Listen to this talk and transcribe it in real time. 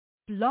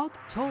Blog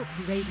Talk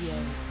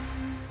Radio.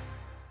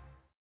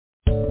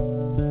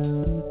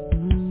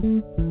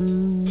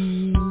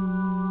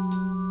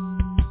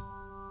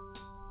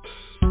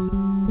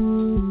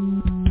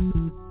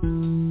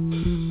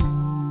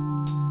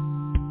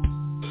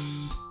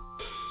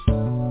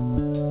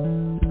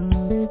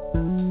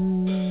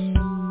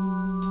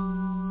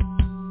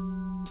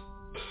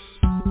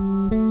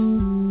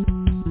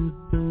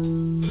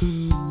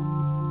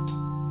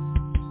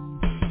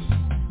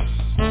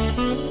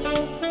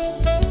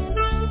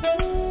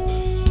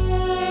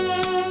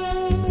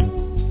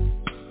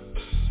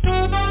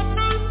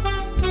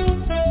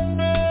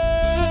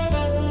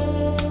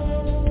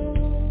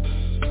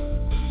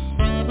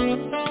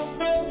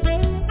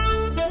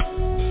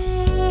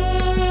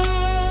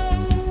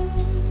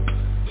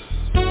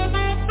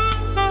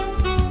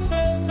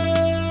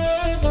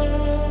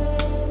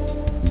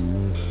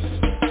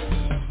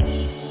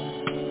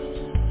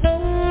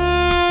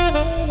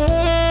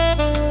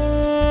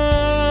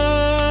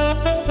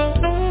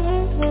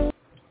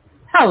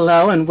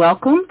 Hello and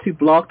welcome to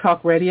Blog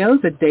Talk Radio's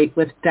A Date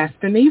with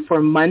Destiny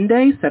for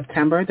Monday,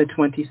 September the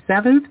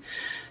 27th,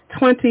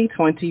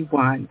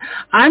 2021.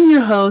 I'm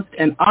your host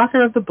and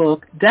author of the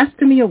book,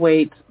 Destiny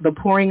Awaits, The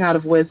Pouring Out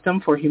of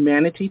Wisdom for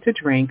Humanity to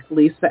Drink,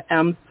 Lisa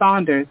M.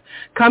 Saunders,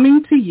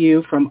 coming to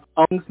you from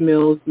Owings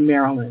Mills,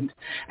 Maryland.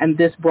 And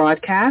this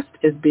broadcast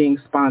is being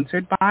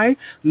sponsored by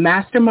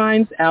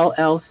Masterminds,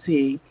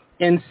 LLC,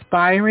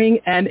 inspiring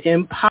and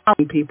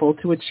empowering people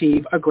to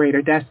achieve a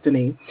greater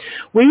destiny.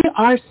 We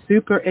are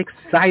super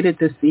excited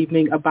this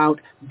evening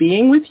about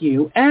being with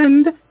you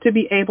and to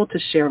be able to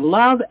share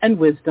love and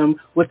wisdom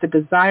with the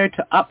desire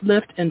to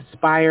uplift,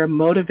 inspire,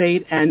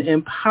 motivate, and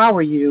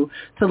empower you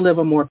to live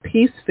a more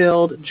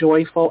peace-filled,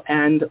 joyful,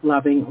 and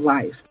loving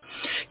life.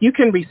 You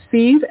can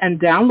receive and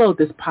download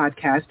this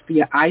podcast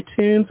via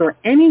iTunes or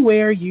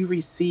anywhere you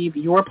receive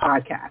your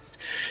podcast.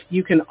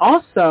 You can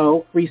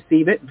also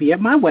receive it via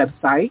my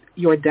website,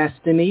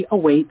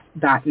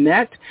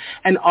 yourdestinyawaits.net,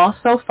 and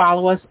also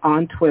follow us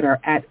on Twitter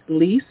at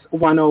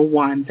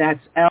Lyse101.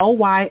 That's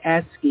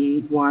Lyse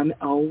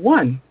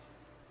 101.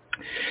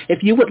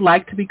 If you would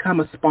like to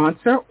become a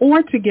sponsor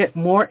or to get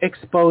more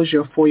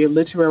exposure for your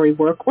literary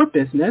work or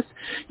business,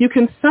 you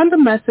can send a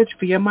message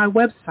via my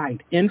website,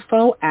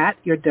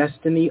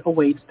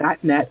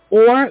 info@yourdestinyawaits.net,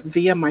 or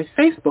via my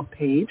Facebook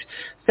page,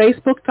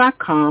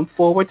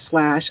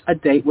 facebook.com/A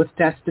Date with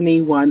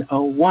Destiny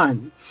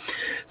 101.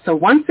 So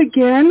once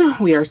again,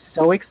 we are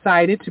so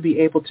excited to be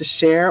able to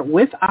share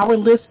with our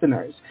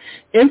listeners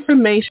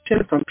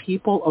information from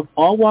people of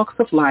all walks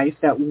of life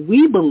that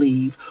we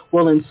believe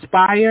will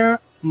inspire,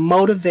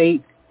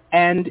 motivate,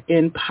 and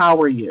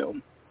empower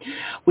you.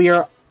 We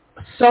are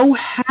so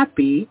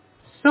happy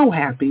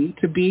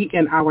to be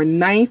in our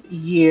 9th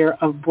year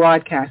of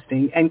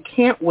broadcasting and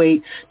can't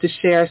wait to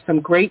share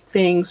some great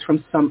things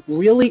from some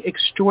really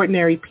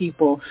extraordinary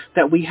people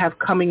that we have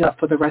coming up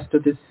for the rest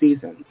of this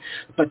season.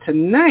 But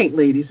tonight,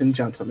 ladies and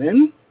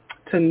gentlemen,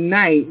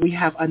 we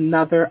have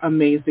another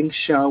amazing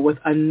show with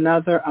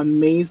another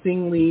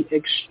amazingly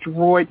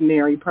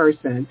extraordinary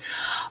person.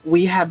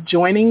 We have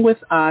joining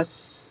with us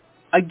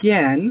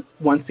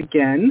once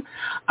again,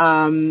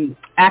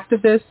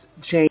 activist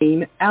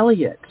Jane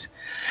Elliott.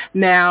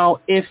 Now,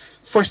 if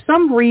for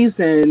some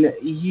reason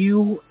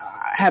you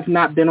have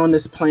not been on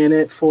this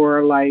planet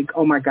for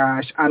oh my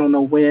gosh, I don't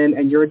know when,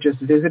 and you're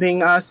just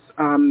visiting us,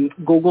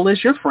 Google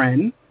is your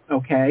friend,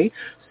 okay?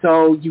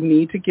 So you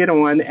need to get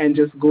on and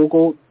just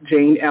Google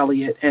Jane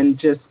Elliott and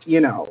just,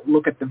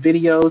 look at the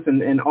videos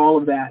and all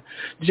of that.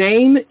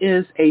 Jane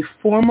is a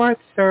former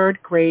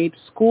 3rd grade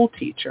school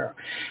teacher,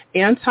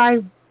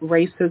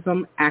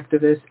 anti-racism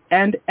activist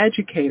and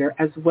educator,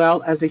 as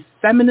well as a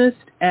feminist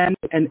and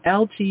an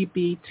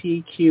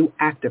LGBTQ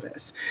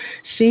activist.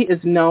 She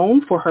is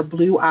known for her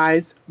blue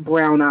eyes,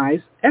 brown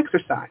eyes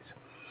exercise.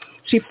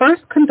 She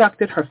first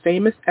conducted her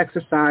famous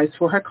exercise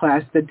for her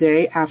class the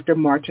day after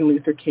Martin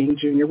Luther King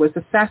Jr. was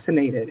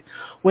assassinated,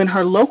 when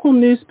her local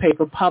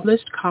newspaper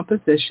published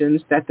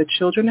compositions that the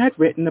children had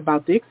written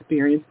about the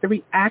experience. The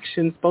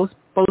reactions, both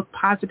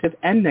positive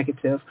and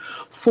negative,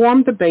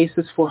 formed the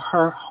basis for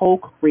her whole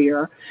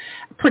career,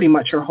 pretty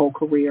much her whole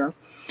career,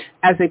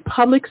 as a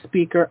public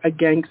speaker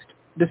against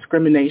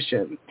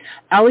discrimination.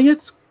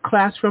 Elliott's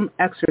classroom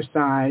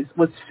exercise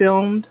was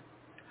filmed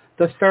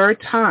the 3rd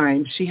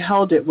time she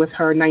held it with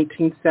her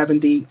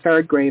 1970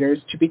 3rd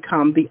graders to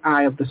become the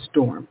Eye of the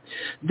Storm.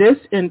 This,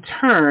 in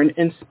turn,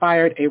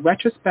 inspired a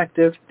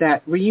retrospective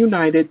that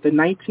reunited the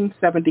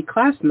 1970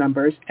 class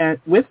members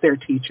with their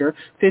teacher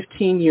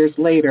 15 years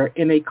later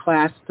in a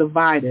class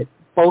divided.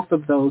 Both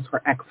of those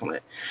were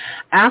excellent.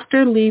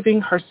 After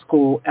leaving her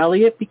school,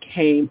 Elliott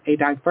became a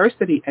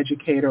diversity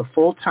educator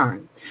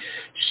full-time.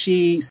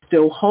 She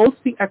still holds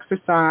the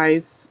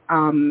exercise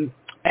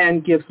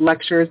and gives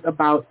lectures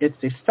about its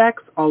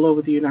effects all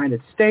over the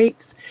United States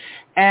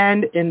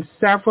and in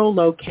several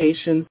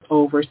locations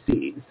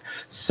overseas.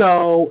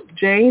 So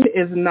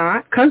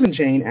cousin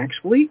Jane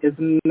actually, is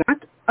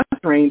not a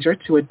stranger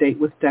to A Date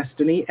with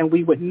Destiny, and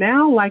we would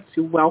now like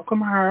to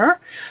welcome her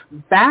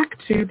back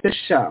to the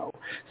show.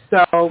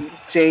 So,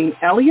 Jane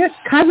Elliott,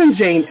 cousin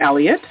Jane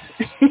Elliott,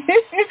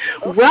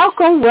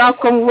 welcome,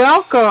 welcome,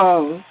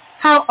 welcome.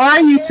 How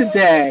are you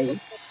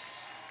today?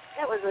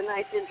 That was a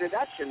nice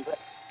introduction, but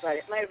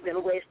it might have been a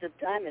waste of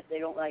time if they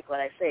don't like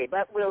what I say.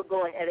 But we'll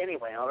go ahead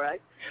anyway, all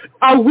right?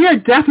 Oh, we're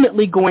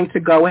definitely going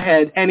to go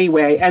ahead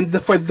anyway. And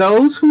for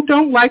those who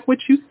don't like what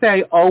you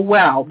say, oh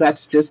well,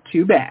 that's just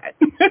too bad.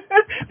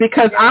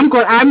 Because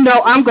I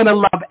know I'm going to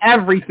love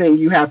everything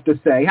you have to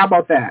say. How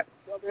about that?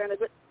 Well, they're in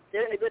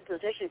a good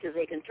position because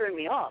they can turn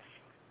me off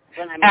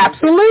when I'm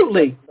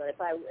absolutely. But if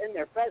I were in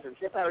their presence,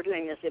 if I were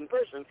doing this in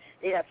person,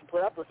 they'd have to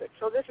put up with it.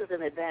 So this is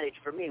an advantage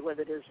for me,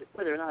 whether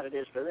or not it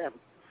is for them.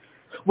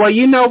 Well,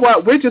 you know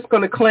what? We're just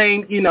going to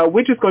claim,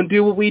 we're just going to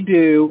do what we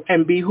do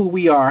and be who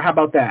we are. How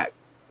about that?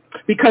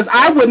 Because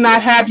I would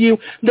not have you,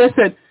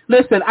 listen,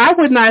 I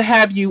would not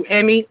have you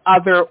any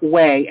other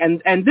way.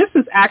 And this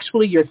is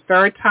actually your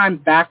third time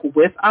back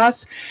with us.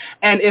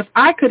 And if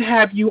I could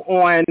have you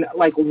on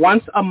like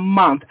once a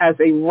month as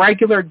a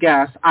regular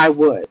guest, I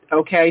would.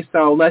 Okay?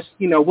 So let's,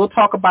 we'll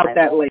talk about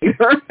that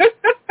later.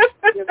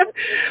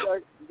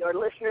 Your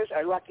listeners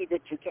are lucky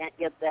that you can't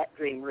get that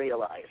dream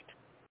realized.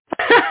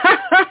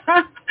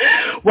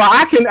 Well,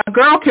 a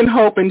girl can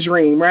hope and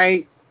dream,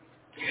 right?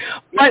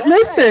 But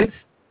listen, right.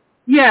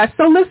 Yeah,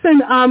 so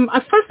listen,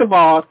 first of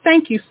all,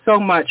 thank you so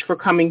much for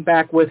coming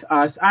back with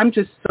us. I'm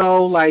just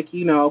so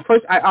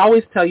first, I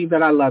always tell you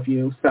that I love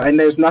you, so, and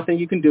there's nothing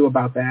you can do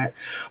about that.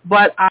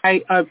 But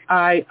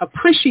I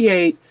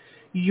appreciate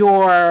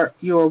your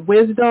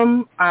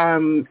wisdom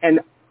and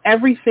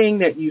everything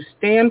that you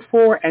stand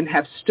for and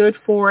have stood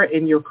for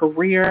in your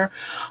career.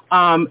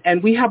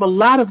 And we have a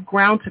lot of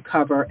ground to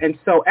cover. And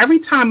so every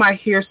time I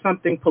hear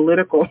something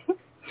political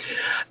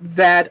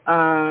that,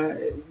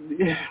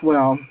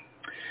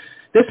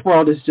 this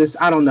world is just,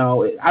 I don't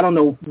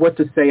know what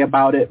to say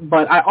about it,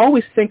 but I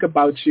always think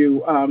about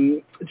you,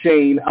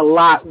 Jane, a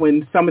lot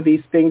when some of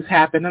these things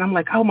happen, and I'm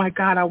like, oh my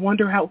God, I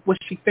wonder what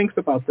she thinks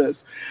about this.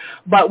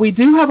 But we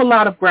do have a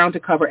lot of ground to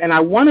cover, and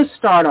I want to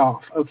start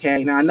off,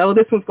 okay, now I know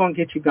this one's going to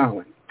get you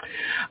going.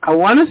 I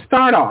want to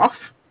start off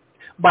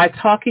by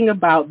talking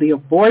about the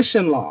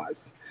abortion laws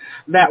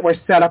that were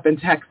set up in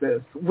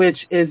Texas,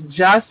 which is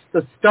just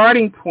the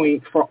starting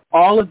point for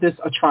all of this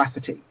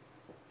atrocity.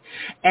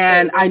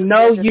 And I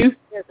know there's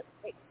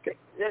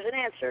an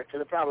answer to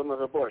the problem of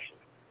abortion.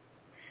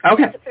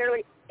 Okay. It's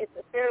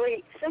a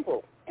fairly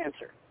simple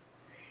answer.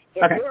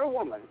 If you're a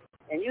woman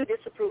and you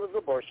disapprove of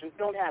abortion,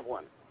 don't have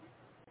one.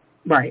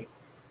 Right.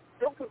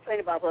 Don't complain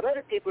about what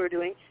other people are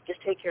doing. Just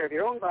take care of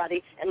your own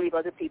body and leave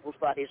other people's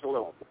bodies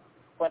alone.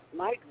 What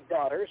my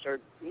daughters or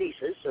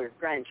nieces or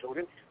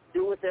grandchildren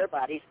do with their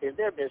bodies is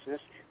their business,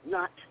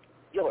 not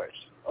yours.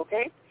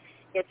 Okay?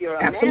 If you're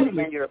a man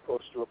and you're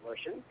opposed to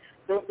abortion,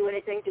 don't do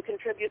anything to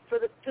contribute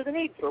to the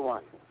need for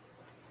one.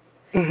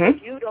 Mm-hmm.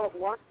 If you don't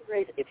want to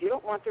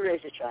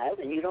raise a child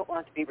and you don't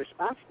want to be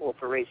responsible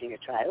for raising a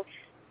child,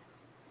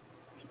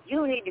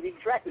 you need to be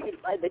threatened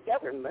by the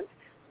government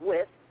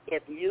with,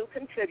 if you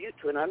contribute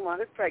to an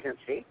unwanted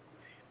pregnancy,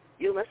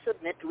 you must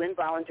submit to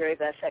involuntary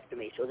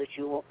vasectomy so that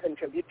you won't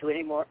contribute to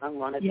any more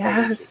unwanted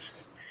pregnancies.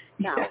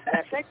 Now,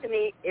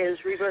 vasectomy is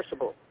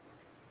reversible.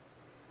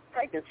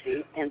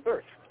 Pregnancy and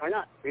birth are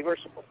not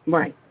reversible.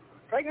 Right.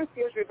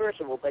 Pregnancy is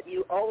reversible, but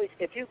you always,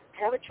 if you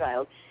have a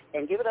child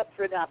and give it up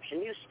for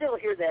adoption, you still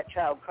hear that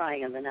child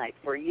crying in the night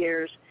for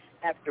years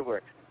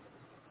afterward.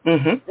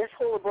 Mm-hmm. This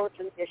whole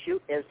abortion issue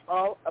is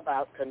all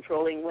about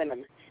controlling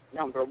women.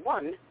 Number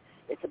one,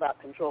 it's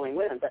about controlling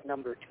women, but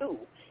number two,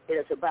 it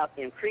is about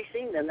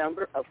increasing the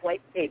number of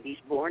white babies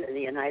born in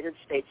the United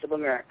States of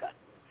America.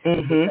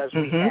 Mm-hmm. Because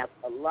we have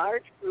a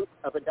large group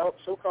of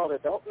so-called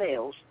adult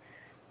males,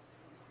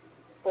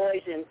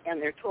 boys and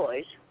their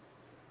toys,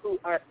 who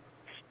are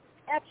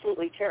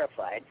absolutely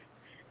terrified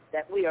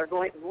that we,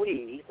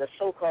 the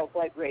so-called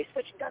white race,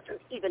 which doesn't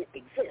even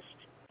exist,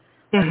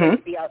 are going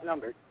to be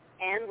outnumbered.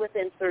 And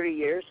within 30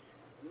 years,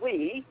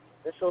 we,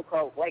 the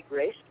so-called white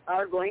race,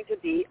 are going to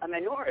be a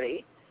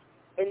minority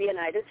in the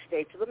United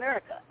States of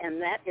America.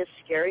 And that is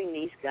scaring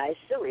these guys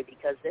silly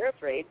because they're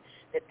afraid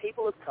that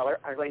people of color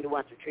are going to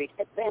want to treat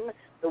them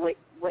the way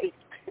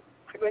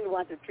are going to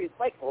want to treat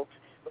white folks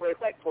the way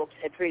white folks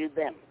had treated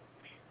them.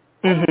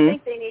 I don't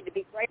think they need to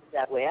be frightened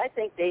that way. I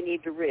think they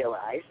need to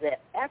realize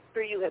that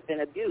after you have been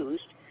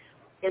abused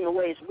in the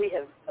ways we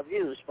have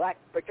abused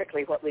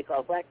particularly what we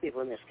call black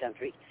people in this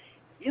country,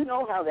 you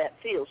know how that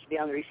feels to be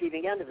on the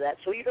receiving end of that,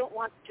 so you don't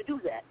want to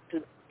do that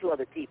to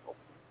other people.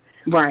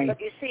 Right.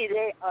 But you see,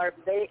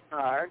 they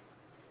are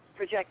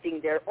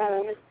projecting their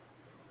own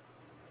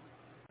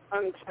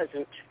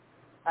unpleasant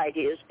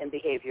ideas and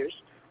behaviors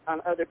on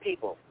other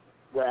people.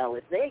 Well,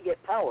 if they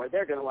get power,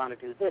 they're going to want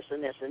to do this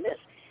and this and this.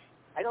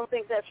 I don't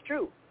think that's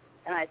true.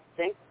 And I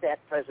think that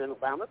President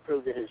Obama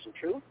proved it isn't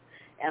true.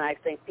 And I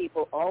think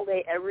people all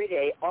day, every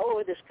day, all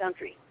over this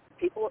country,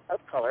 people of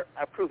color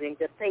are proving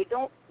that they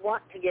don't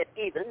want to get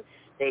even.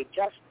 They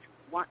just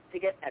want to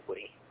get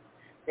equity.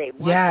 They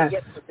want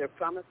to get what they're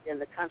promised in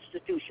the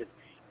Constitution.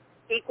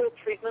 Equal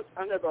treatment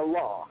under the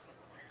law.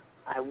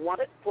 I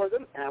want it for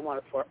them, and I want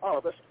it for all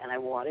of us, and I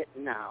want it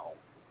now.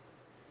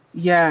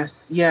 Yes,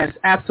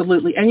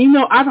 absolutely. And, you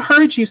know, I've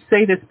heard you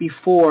say this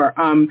before,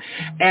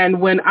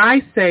 and when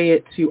I say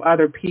it to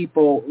other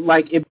people,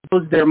 like, it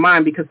blows their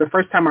mind, because the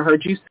first time I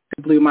heard you say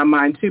it blew my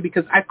mind, too,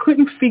 because I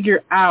couldn't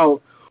figure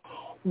out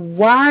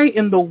why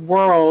in the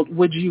world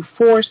would you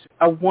force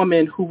a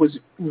woman who was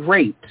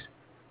raped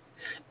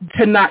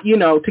to not, you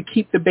know, to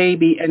keep the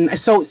baby. And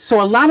so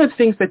a lot of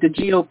things that the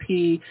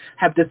GOP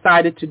have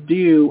decided to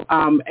do,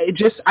 I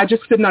just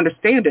couldn't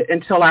understand it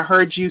until I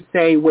heard you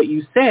say what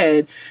you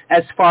said,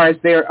 as far as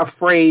they're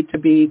afraid to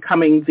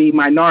becoming the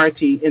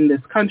minority in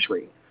this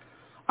country.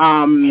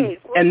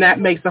 And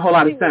that makes a whole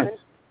lot of sense.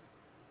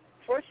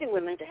 Forcing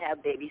women to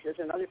have babies is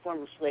another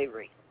form of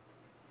slavery.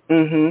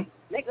 Mm-hmm.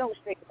 Make no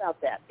mistake about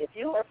that. If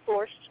you are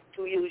forced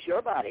to use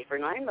your body for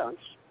 9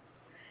 months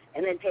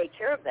and then take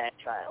care of that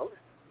child,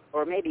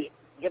 or maybe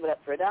give it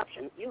up for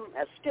adoption, you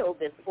have still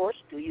been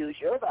forced to use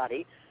your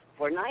body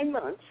for 9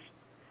 months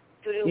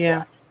to do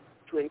what?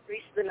 To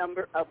increase the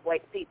number of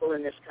white people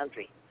in this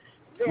country.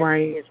 This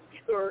is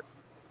pure,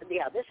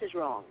 this is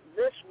wrong.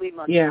 This we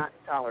must not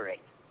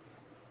tolerate.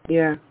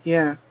 Yeah.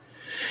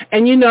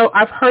 And, you know,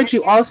 I've heard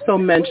you also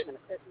mention...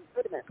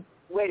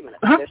 Wait a minute.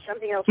 Huh? There's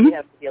something else we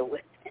have to deal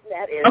with, and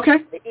that is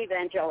the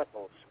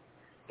evangelicals.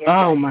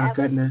 Oh, my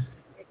goodness.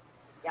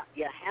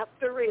 You have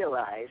to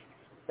realize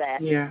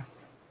that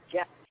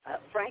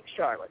Frank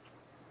Charlotte,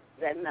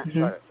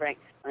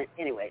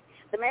 anyway,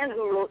 the man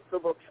who wrote the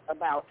books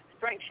about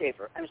Frank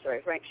Schaeffer,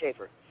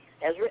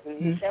 has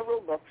written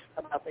several books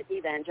about the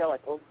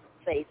evangelical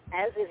faith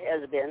as it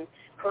has been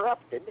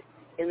corrupted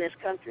in this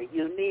country.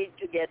 You need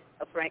to get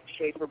a Frank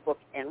Schaeffer book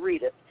and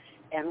read it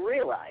and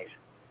realize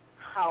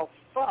how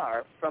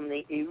far from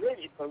the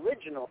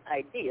original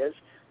ideas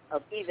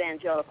of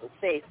evangelical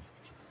faith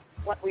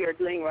what we are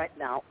doing right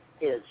now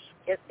is.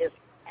 It is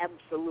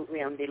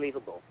absolutely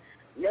unbelievable.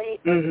 Many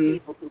of the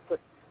people who put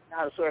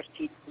Dinosaurus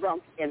T.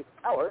 Rump in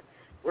power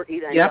were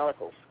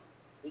evangelicals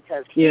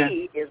because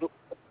they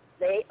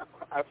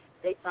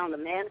found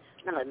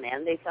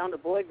they found a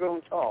boy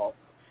grown tall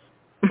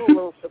who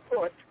will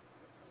support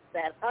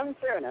that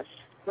unfairness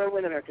where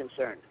women are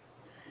concerned.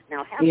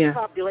 Now, half the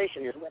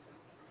population is women.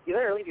 You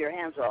better leave your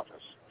hands off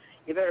us.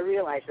 You better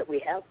realize that we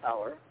have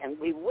power, and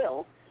we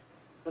will,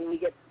 when we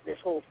get this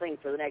whole thing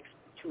for the next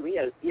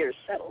 2 years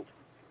settled.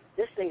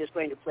 This thing is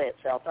going to play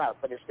itself out,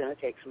 but it's going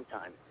to take some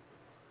time.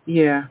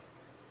 Yeah,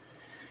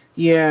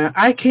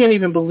 I can't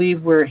even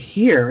believe we're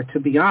here, to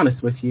be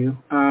honest with you.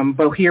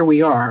 But here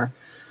we are.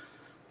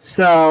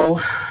 So,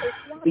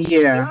 it's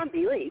beyond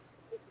belief.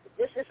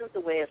 This isn't the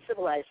way a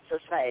civilized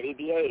society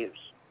behaves.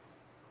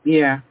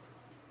 Yeah,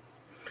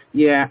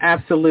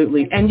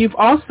 absolutely. And you've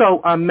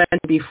also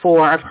mentioned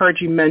before, I've heard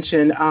you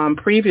mention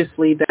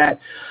previously that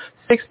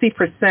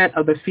 60%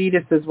 of the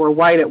fetuses were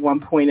white at one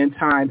point in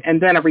time, and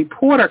then a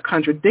reporter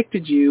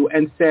contradicted you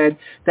and said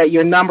that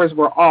your numbers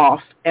were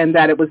off and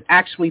that it was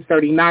actually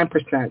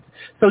 39%.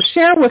 So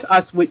share with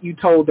us what you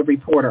told the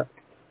reporter.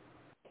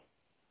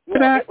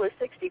 Well, it was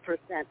 60%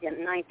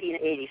 in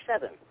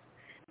 1987.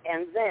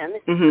 And then,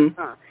 in,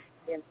 I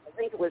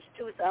think it was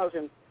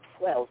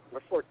 2012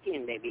 or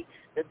 14 maybe,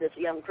 that this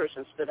young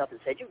person stood up and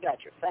said, "You've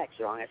got your facts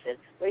wrong." I said,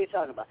 "What are you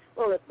talking about?"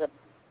 "Well, the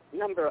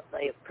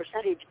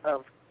percentage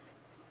of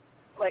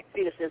white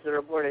fetuses that are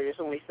aborted is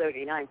only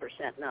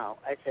 39% now."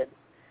 I said,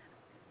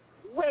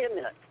 wait a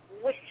minute,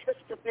 wait just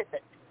a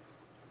minute.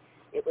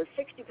 It was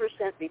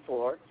 60%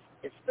 before,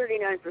 it's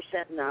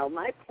 39% now.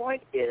 My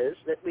point is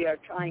that we are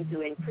trying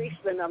to increase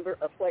the number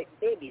of white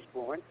babies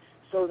born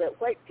so that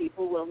white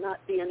people will not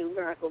be a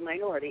numerical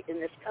minority in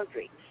this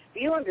country. Do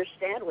you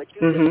understand what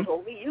you just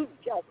told me? You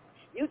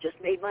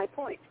just made my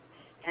point.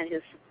 And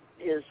his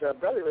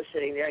brother was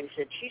sitting there and he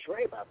said, "She's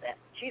right about that.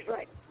 She's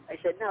right." I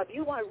said, "Now, do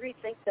you want to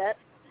rethink that?"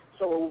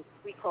 So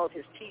we called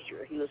his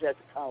teacher. He was at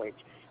the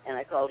college. And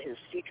I called his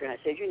teacher and I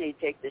said, "You need to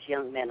take this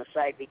young man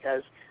aside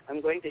because I'm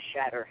going to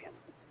shatter him.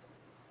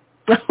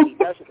 He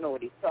doesn't know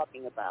what he's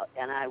talking about,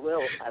 and I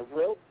will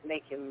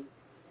make him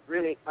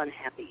really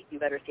unhappy. You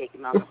better take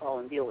him out in the hall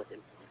and deal with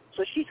him."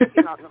 So she took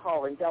him out in the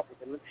hall and dealt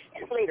with him.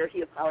 And later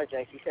he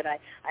apologized. He said, I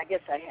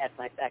guess I had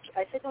my facts.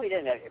 I said, "No, you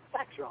didn't have your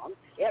facts wrong.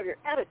 You have your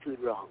attitude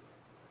wrong."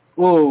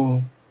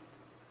 Oh.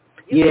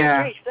 You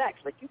can change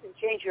facts, but you can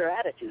change your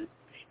attitude.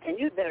 And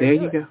you'd better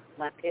do it,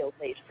 my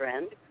pale-faced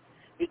friend,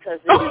 because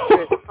the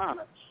future is upon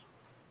us.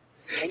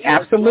 And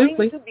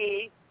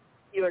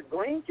you're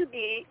going to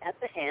be at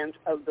the hands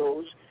of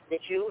those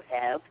that you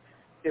have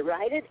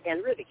derided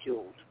and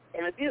ridiculed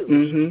and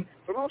abused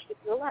for most of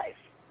your life.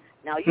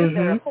 Now, you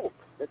better hope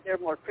that they're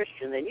more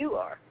Christian than you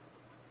are.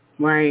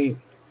 Right.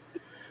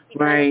 He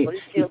kind of put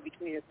his tail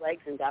between his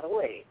legs and got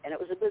away. And it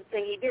was a good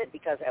thing he did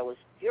because I was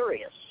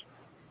furious.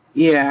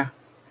 Yeah,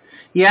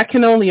 I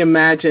can only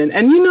imagine.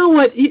 And you know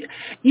what?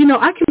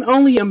 I can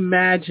only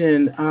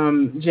imagine,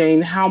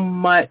 Jane, how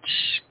much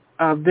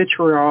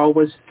vitriol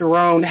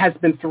has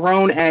been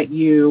thrown at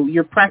you.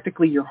 You're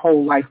practically your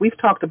whole life. We've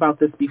talked about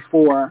this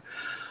before.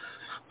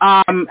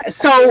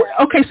 So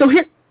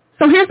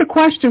here's a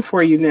question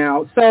for you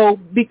now. So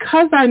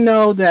because I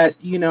know that,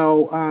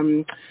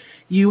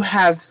 you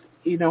have,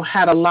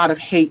 had a lot of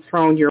hate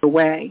thrown your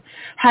way,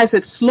 has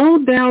it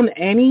slowed down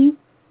any?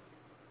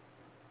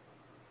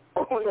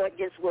 Oh, no, it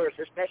gets worse,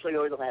 especially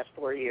over the last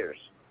 4 years.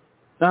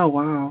 Oh,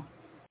 wow.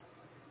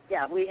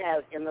 Yeah, we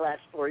have, in the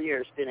last 4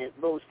 years,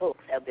 those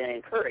folks have been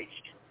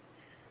encouraged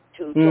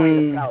to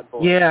join the Proud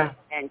Boys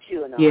and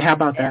QAnon. Yeah, how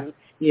about that?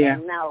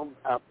 And now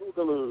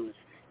Boogaloos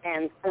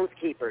and Oath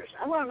Keepers.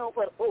 I want to know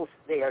what oath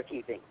they are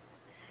keeping.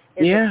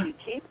 Is it to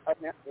keep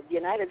the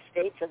United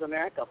States of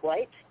America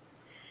white?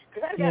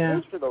 Because I've got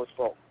news for those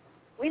folks.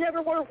 We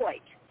never were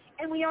white,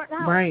 and we aren't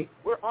now. Right.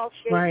 We're all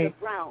shades of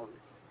brown.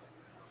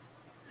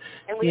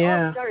 And we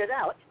all started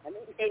out, and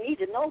they need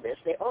to know this,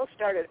 they all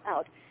started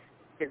out,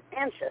 their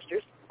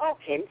ancestors all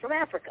came from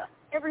Africa,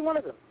 every one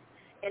of them.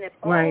 And if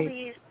all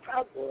these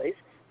Proud Boys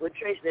would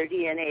trace their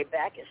DNA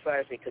back as far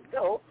as they could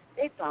go,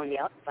 they find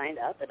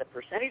out that a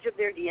percentage of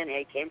their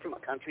DNA came from a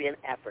country in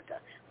Africa.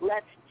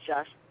 Let's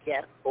just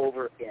get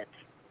over it.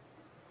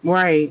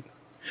 Right.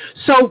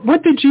 So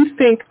what did you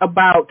think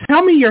about,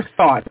 tell me your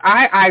thoughts.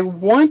 I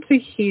want to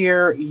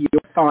hear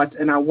your thoughts,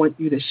 and I want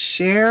you to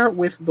share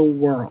with the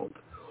world.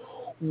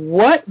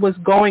 What was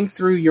going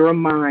through your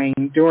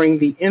mind during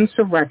the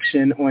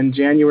insurrection on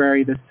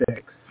January the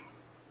 6th?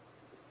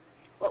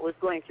 What was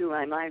going through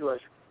my mind was,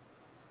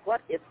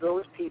 what if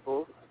those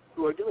people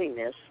who are doing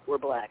this were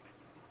black?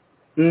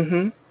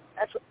 Mm-hmm.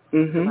 That's what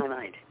was in my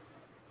mind.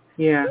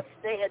 Yeah. If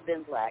they had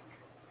been black,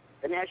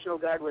 the National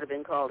Guard would have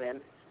been called in.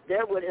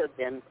 There would have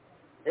been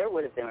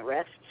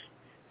arrests.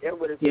 There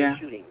would have been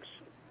shootings.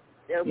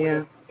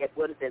 It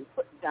would have been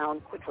put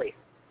down quickly.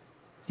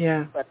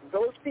 Yeah. But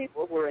those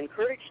people were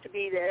encouraged to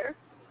be there.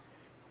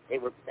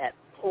 That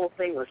whole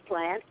thing was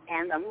planned.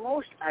 And the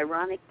most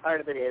ironic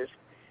part of it is,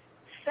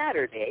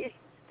 Saturday,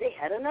 they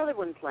had another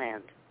one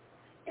planned.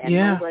 And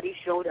nobody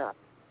showed up.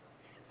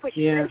 Which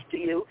says to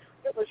you,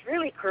 it was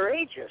really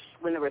courageous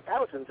when there were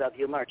thousands of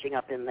you marching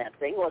up in that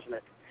thing, wasn't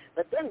it?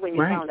 But then when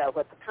you found out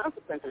what the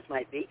consequences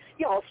might be,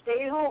 you all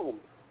stayed home.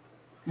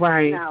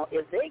 Right. Now,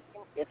 if they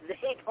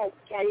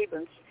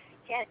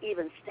can't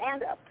even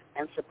stand up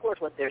and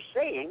support what they're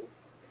saying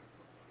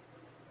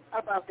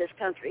about this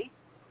country,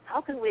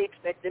 how can we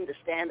expect them to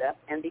stand up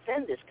and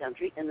defend this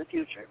country in the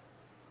future?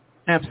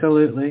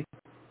 Absolutely.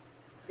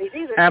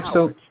 These are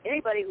cowards.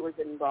 Anybody who was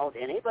involved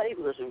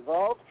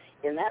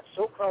in that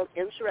so-called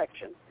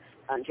insurrection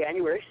on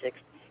January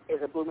 6th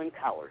is a blooming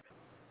coward.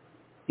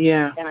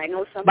 Yeah. And I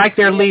know some like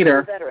their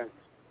leader. Veterans.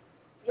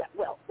 Yeah,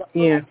 like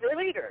their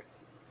leader.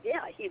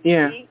 Yeah, he's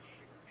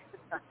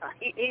I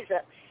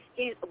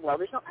don't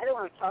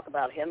want to talk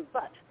about him,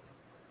 but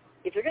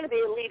if you're going to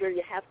be a leader,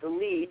 you have to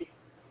lead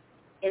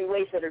in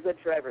ways that are good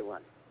for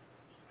everyone.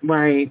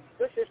 Right.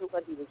 This isn't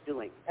what he was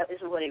doing. That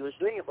isn't what he was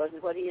doing. It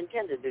wasn't what he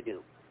intended to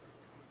do.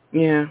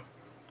 Yeah.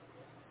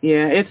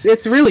 Yeah,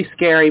 it's really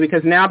scary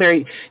because now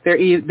there's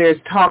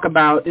talk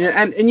about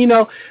and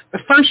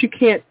at first you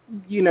can't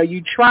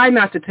you try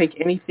not to take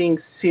anything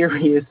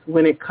serious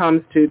when it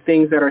comes to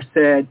things that are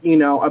said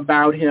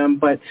about him,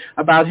 but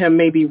about him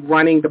maybe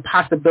running, the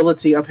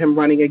possibility of him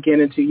running again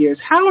in 2 years.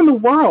 How in the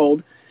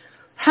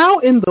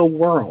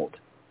world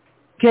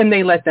can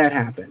they let that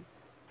happen?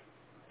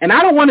 And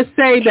I don't want to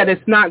say that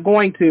it's not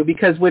going to,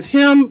 because with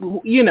him,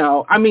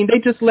 they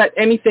just let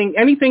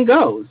anything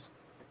goes.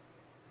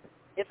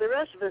 If the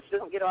rest of us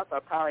don't get off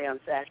our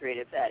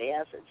polyunsaturated fatty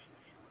acids,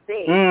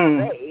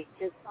 they,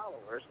 his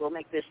followers, will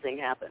make this thing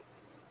happen.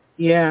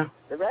 Yeah.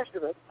 The rest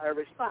of us are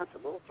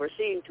responsible for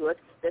seeing to it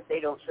that they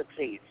don't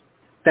succeed.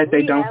 We have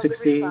the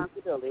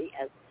responsibility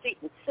as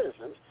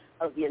citizens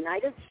of the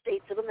United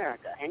States of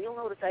America. And you'll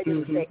notice I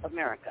didn't say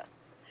America,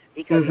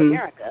 because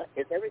America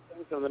is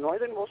everything from the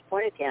northernmost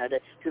point of Canada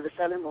to the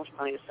southernmost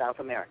point of South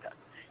America.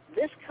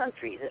 This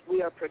country that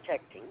we are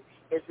protecting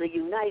is the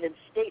United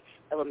States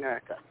of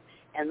America.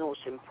 And the most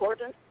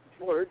important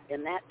word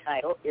in that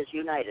title is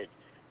united.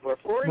 For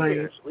 4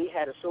 years, we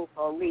had a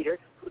so-called leader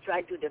who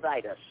tried to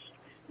divide us.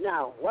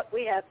 Now, what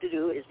we have to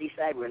do is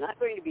decide we're not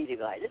going to be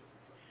divided.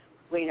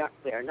 We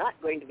are not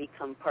going to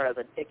become part of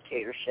a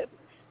dictatorship.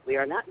 We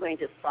are not going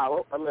to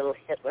follow a little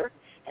Hitler,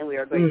 and we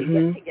are going to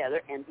get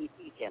together and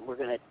defeat him. We're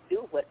going to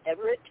do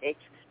whatever it takes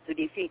to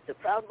defeat the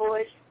Proud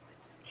Boys,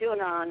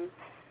 QAnon,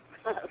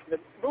 the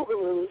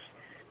Boogaloos,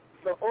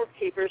 the Oath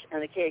Keepers,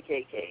 and the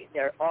KKK.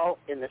 They're all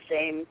in the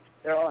same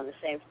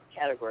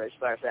category as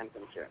far as I'm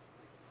concerned.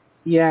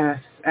 Yes,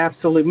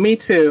 absolutely. Me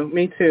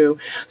too.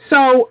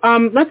 So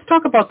let's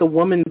talk about the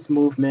women's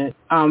movement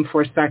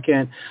for a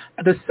second,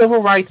 the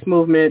civil rights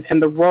movement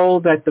and the role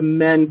that the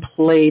men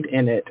played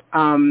in it.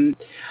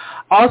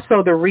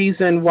 Also, the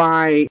reason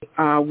why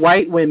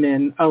white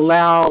women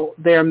allow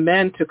their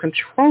men to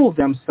control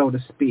them, so to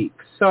speak.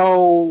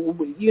 So,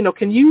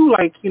 can you,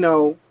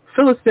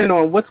 fill us in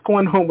on what's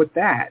going on with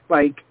that?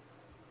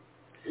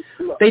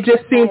 Look, they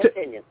just seem to...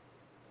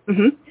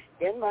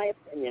 in my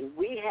opinion,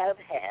 we have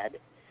had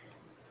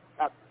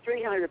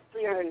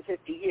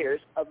 350 years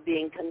of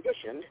being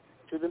conditioned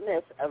to the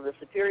myth of the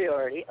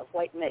superiority of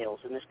white males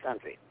in this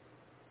country.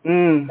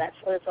 That's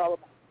what it's all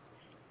about.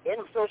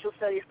 In social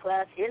studies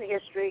class, in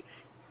history,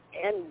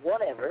 and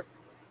whatever,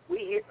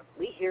 we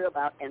hear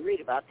about and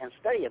read about and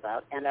study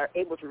about and are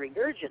able to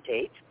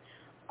regurgitate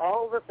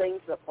all the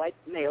things that white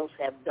males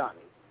have done.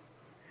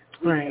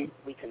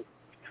 We can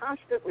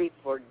constantly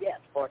forget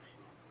or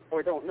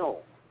don't know.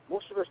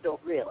 Most of us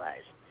don't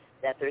realize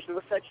that there's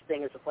no such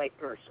thing as a white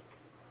person.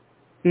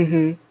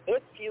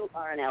 If you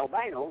are an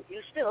albino,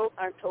 you still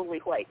aren't totally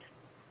white,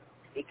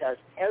 because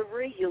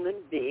every human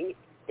being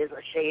is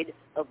a shade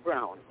of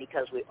brown,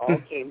 because we all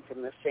came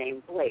from the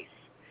same place.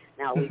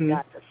 Now, we've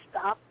got to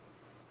stop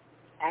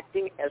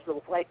acting as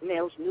though white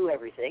males knew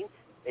everything.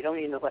 They don't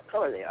even know what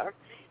color they are.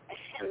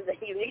 And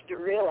you need to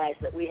realize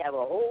that we have a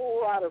whole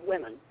lot of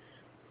women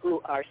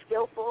who are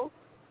skillful,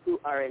 who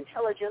are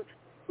intelligent,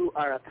 who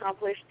are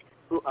accomplished,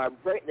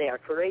 they are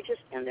courageous,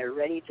 and they're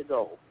ready to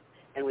go.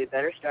 And we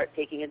better start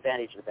taking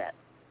advantage of that.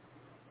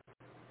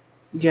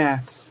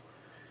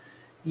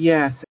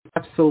 Yes,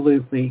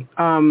 absolutely.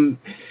 There's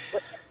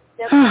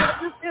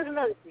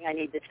another thing I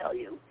need to tell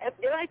you.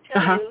 Did I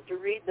tell you to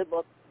read the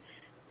book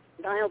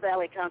Nile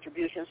Valley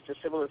Contributions to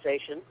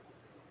Civilization?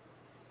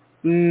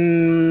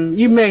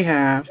 You may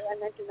have. Did I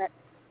mention that?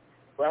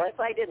 Well, if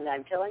I didn't,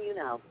 I'm telling you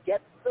now.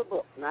 Get the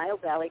book Nile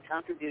Valley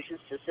Contributions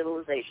to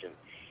Civilization,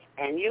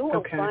 and you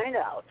will find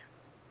out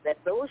that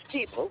those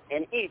people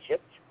in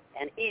Egypt,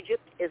 and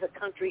Egypt is a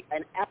country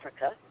in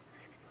Africa,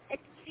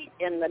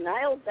 in the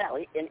Nile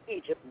Valley in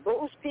Egypt,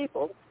 those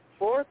people,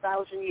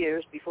 4,000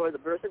 years before the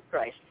birth of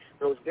Christ,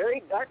 those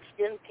very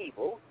dark-skinned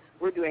people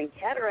were doing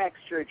cataract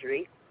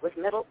surgery with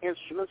metal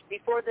instruments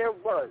before there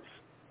was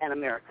an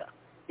America.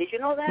 Did you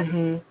know that?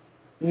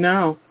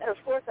 No. That was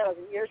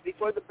 4,000 years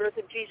before the birth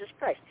of Jesus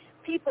Christ.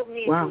 People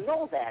need to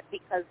know that,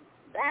 because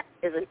that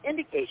is an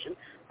indication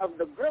of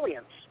the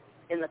brilliance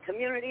in the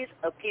communities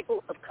of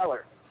people of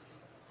color.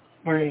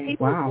 And the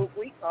people who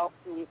we call,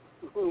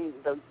 whom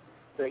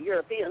the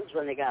Europeans,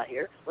 when they got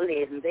here, when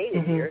they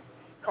invaded here,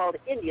 called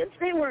Indians.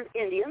 They weren't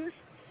Indians.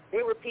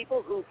 They were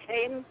people who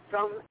came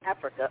from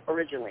Africa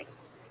originally.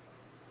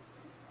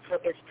 So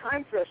it's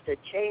time for us to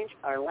change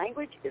our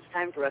language. It's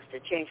time for us to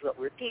change what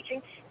we're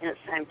teaching. And it's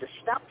time to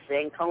stop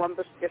saying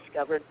Columbus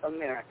discovered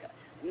America.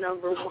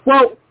 Number one.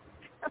 Well,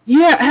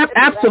 yeah,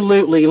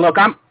 absolutely. Look,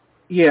 I'm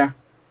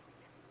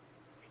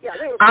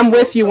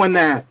with you on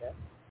that.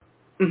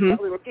 There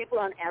were people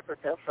on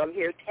Africa from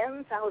here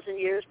 10,000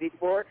 years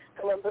before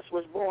Columbus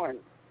was born.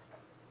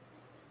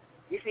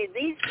 You see,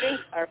 these things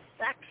are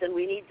facts, and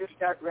we need to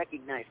start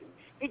recognizing.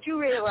 Did you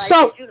realize?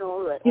 Did you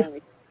know that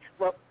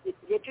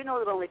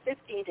only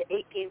 15 to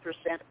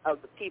 18%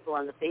 of the people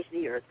on the face of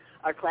the earth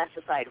are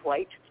classified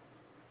white?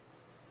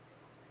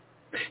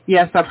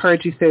 Yes, I've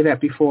heard you say that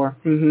before.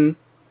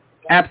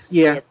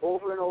 Yeah.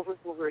 Over and over and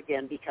over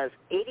again, because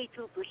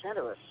 82%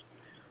 of us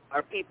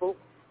are people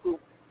who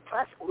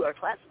are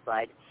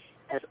classified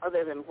as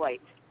other than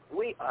white.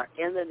 We are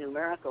in the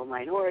numerical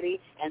minority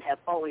and have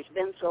always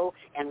been so,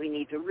 and we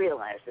need to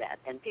realize that.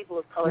 And people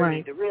of color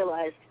need to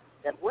realize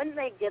that when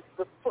they get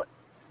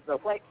the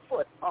white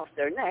foot off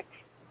their neck,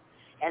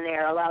 and they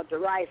are allowed to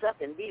rise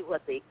up and be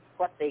what they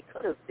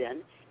could have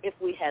been if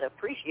we had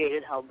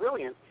appreciated how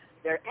brilliant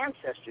their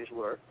ancestors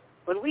were,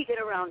 when we get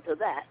around to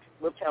that,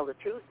 we'll tell the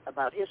truth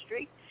about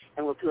history,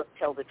 and we'll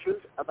tell the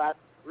truth about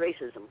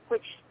racism,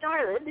 which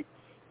started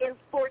in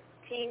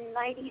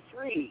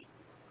 1493.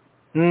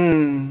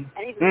 And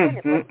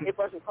even then, it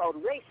wasn't called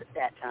race at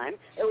that time.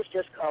 It was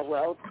just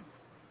called,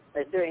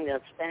 during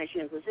the Spanish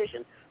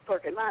Inquisition,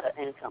 Torquemada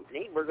and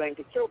company were going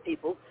to kill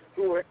people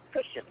who were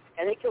Christian.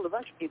 And they killed a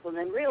bunch of people and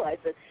then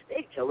realized that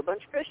they killed a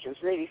bunch of Christians.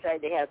 So they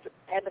decided they had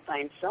to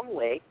find some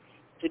way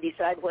to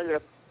decide whether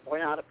or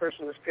not a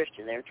person was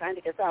Christian. They were trying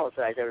to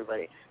Catholicize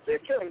everybody. So they're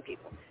killing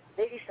people.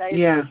 They decided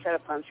to set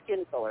upon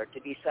skin color to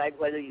decide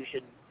whether you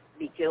should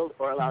be killed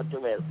or allowed to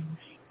live.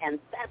 And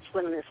that's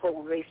when this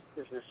whole race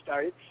business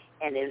started.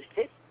 And in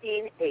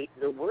 1508,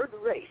 the word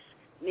race,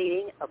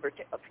 meaning a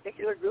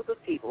particular group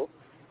of people,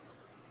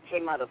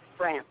 came out of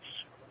France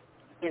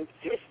in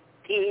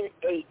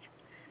 1508.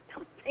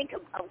 Think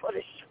about what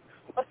a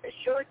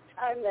short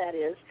time that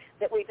is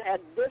that we've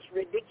had this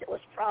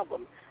ridiculous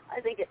problem.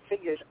 I think it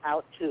figures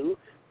out to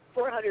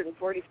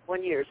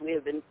 441 years we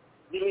have been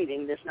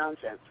believing this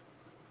nonsense.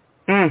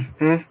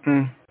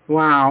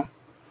 Wow.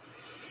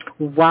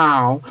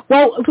 Well,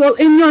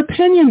 in your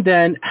opinion,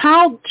 then,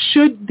 how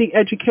should the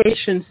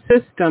education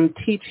system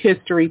teach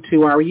history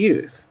to our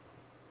youth?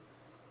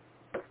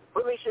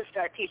 Well, we should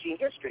start teaching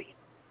history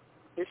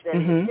instead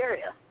of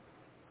hysteria.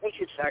 They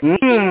should start teaching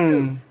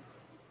truth.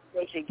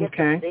 They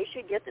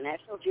should get the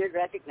National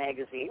Geographic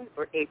magazine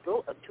for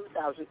April of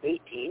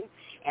 2018,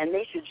 and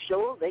they should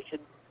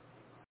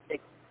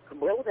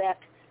blow that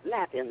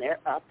map in there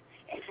up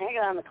and hang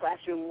it on the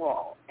classroom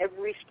wall,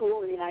 every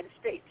school in the United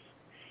States.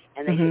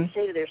 And they should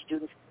say to their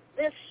students,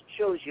 this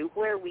shows you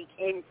where we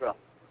came from.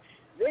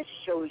 This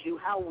shows you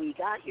how we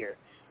got here.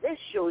 This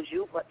shows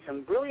you what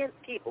some brilliant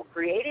people,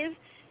 creative,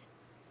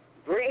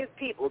 brave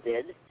people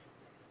did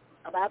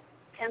about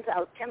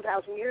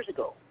 10,000 years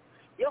ago.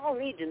 You all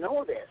need to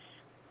know this.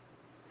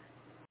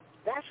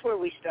 That's where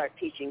we start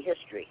teaching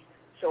history.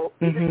 So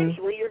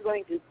eventually you're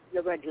going to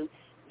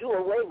do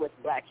away with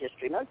Black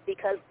History Month,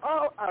 because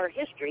all our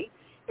history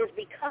is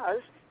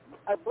because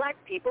of black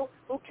people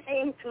who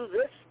came to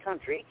this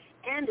country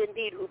and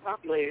indeed who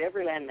populated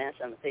every landmass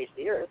on the face of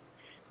the earth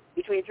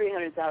between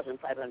 300,000 and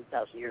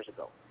 500,000 years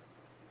ago.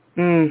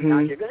 Now,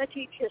 if you're going to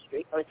teach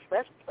history, let's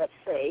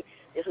say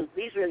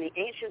these are in the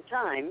ancient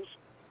times,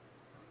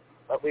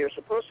 but we are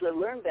supposed to have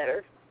learned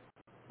better,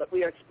 but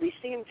we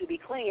seem to be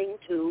clinging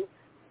to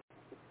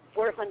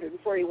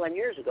 441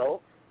 years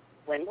ago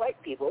when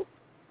white people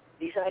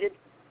decided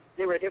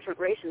they were a different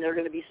race and they were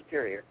going to be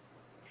superior.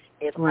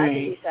 If I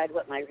can decide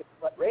what my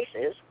race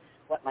is,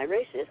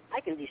 I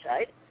can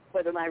decide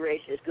whether my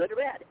race is good or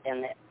bad,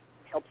 and that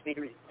helps me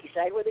to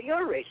decide whether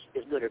your race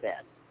is good or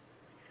bad.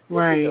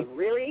 Right.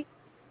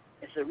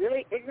 It's a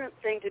really ignorant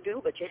thing to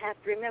do, but you have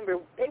to remember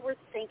they were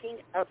thinking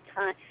of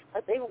time.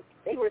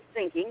 They were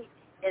thinking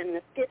in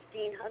the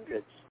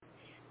 1500s.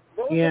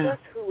 Those of us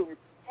who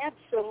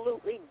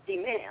absolutely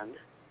demand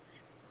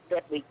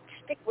that we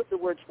stick with the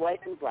words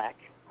white and black,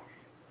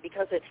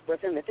 because it's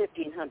within the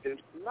 1500s,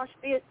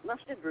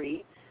 must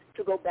agree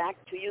to go back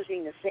to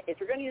using the same. If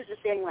you're going to use the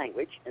same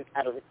language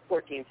out of the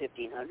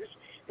 1500s,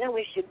 then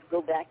we should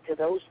go back to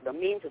the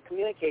means of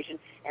communication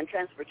and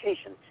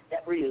transportation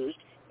that were used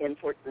in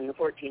the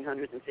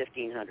 1400s and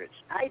 1500s.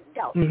 I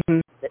doubt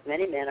that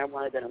many men are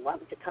going to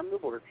want to come to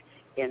work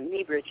in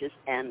knee breeches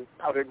and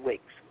powdered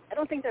wigs. I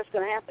don't think that's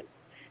going to happen,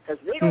 because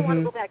they don't want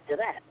to go back to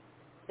that.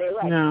 They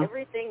like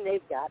everything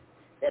they've got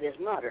that is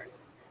modern,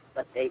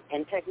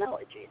 and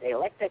technology. They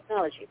like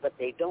technology, but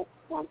they don't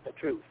want the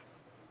truth.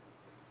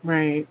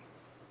 Right.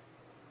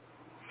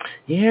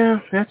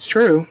 Yeah, that's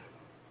true.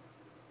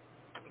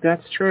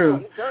 That's true.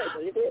 I'm sorry,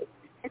 but it is.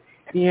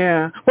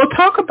 Yeah. Well,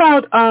 talk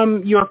about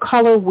your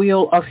color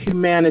wheel of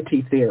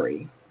humanity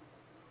theory.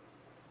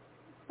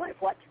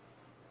 What?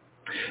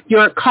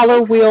 Your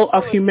color wheel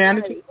of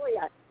humanity. Oh,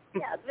 yeah.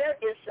 Yeah, there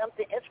is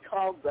something. It's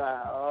called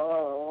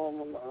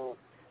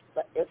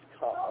it's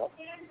called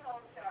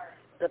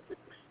the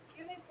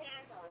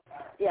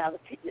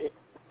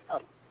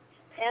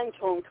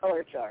Pantone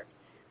color chart.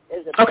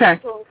 There's a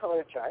Pantone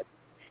color chart,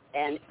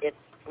 and it's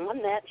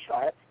on that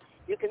chart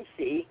you can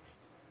see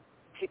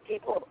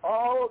people of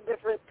all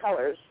different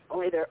colors,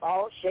 only they're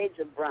all shades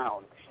of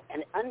brown.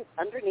 And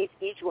underneath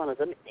each one of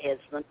them is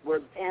the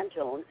word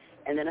Pantone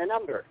and then a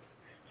number.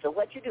 So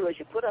what you do is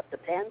you put up the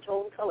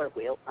Pantone color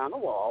wheel on the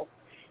wall,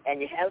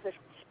 and you have the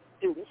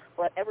students,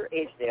 whatever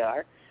age they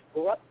are,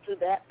 go up to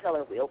that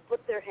color wheel, put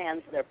their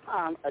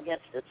palm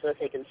against it so that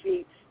they can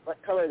see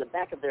what color the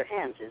back of their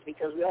hands is,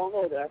 because we all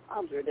know that our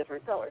palms are a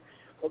different color.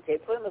 Okay,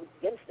 put them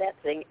against that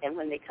thing, and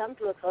when they come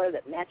to a color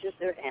that matches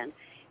their hand,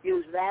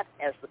 use that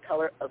as the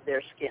color of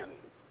their skin.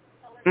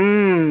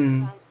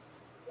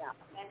 Yeah,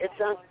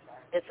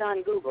 it's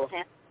on Google.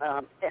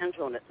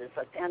 Pantone. It's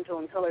a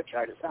Pantone color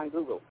chart. It's on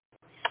Google.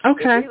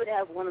 Okay. If we would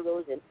have one of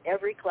those in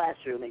every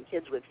classroom, and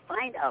kids would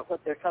find out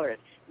what their color is.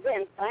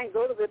 Then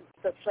go to the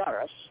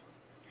thesaurus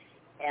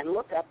and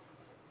look up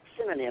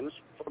synonyms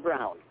for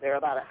brown. There are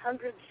about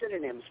 100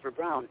 synonyms for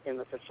brown in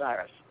the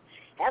thesaurus.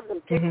 Have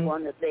them pick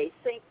one that they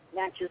think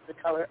matches the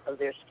color of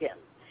their skin,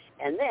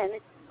 and then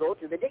go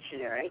to the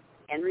dictionary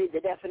and read the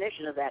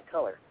definition of that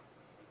color.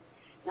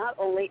 Not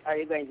only are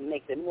you going to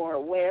make them more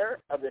aware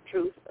of the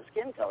truth of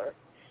skin color,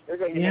 you're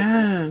going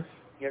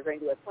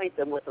to acquaint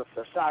them with the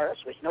thesaurus,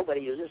 which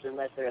nobody uses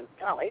unless they're in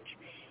college,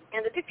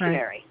 and the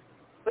dictionary,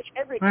 which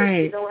every kid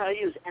should know how to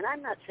use. And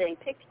I'm not saying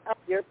pick up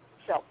your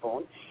cell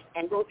phone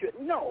and go through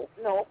it. No.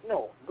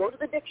 Go to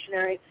the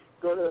dictionary,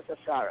 go to the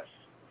thesaurus.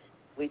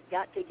 We've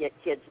got to get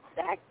kids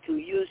back to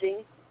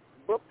using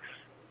books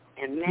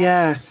and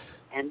maps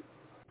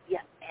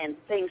and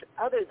things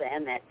other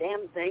than that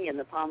damn thing in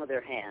the palm of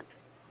their hand.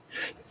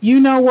 You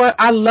know what?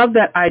 I love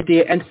that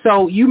idea. And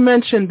so you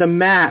mentioned the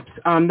maps.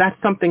 That's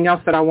something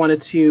else that I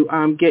wanted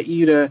to get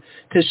you to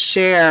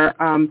share,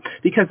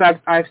 because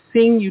I've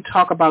seen you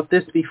talk about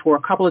this before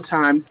a couple of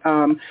times,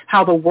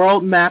 how the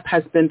world map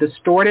has been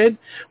distorted.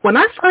 When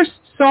I first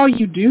saw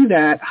you do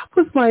that, I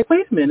was like,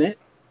 wait a minute.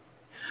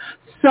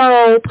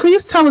 So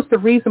please tell us the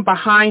reason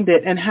behind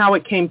it and how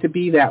it came to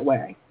be that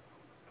way.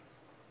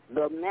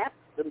 The map,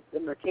 the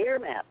Mercator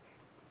map,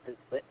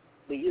 that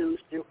we use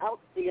throughout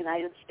the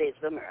United States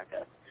of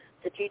America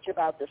to teach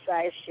about the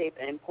size, shape,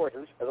 and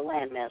importance of the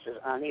land masses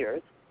on the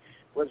earth,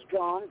 was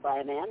drawn by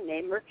a man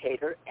named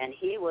Mercator, and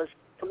he was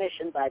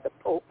commissioned by the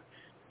Pope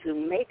to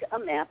make a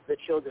map that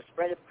showed the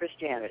spread of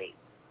Christianity.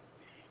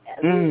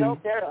 As a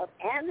result thereof,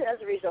 and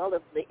as a result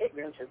of the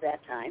ignorance at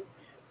that time,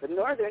 the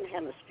northern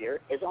hemisphere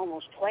is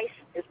almost twice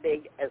as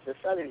big as the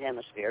southern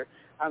hemisphere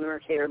on the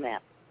Mercator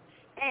map.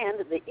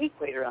 And the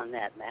equator on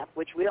that map,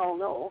 which we all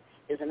know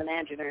is an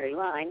imaginary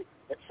line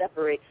that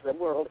separates the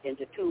world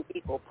into two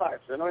equal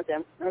parts. The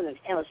northern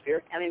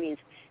hemisphere, means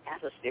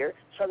half a sphere,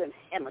 southern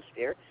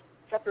hemisphere,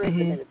 separates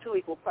them into two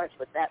equal parts,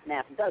 but that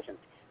map doesn't.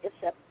 It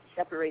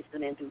separates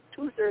them into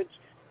 2/3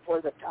 for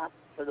the top,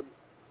 for the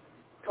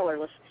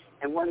colorless,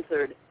 and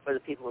 1/3 for the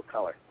people of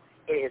color.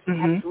 It is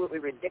absolutely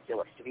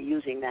ridiculous to be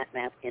using that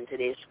map in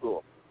today's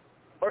school.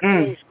 Or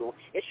today's school.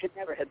 It should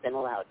never have been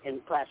allowed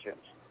in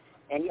classrooms.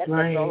 And yet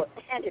that's all.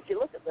 And if you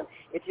look at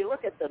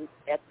the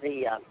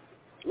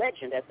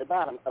legend at the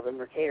bottom of the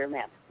Mercator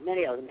map,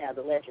 many of them have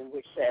the legend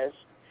which says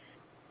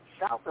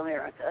South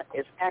America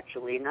is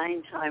actually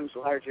 9 times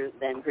larger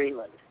than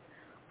Greenland.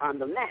 On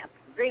the map,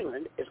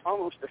 Greenland is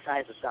almost the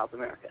size of South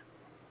America.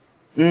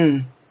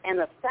 And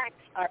the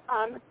facts are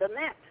on the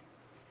map.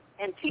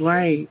 And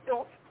teachers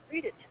don't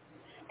read it.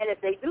 And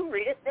if they do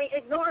read it, they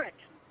ignore it.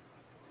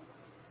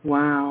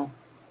 Wow.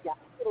 Yeah,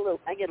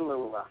 I get a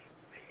little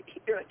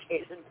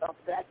irritated about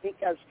that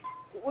because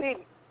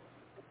what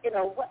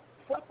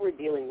we're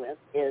dealing with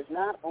is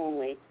not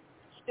only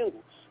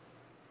students,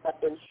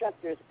 but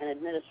instructors and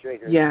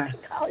administrators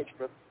and college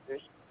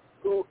professors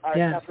who are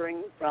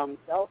suffering from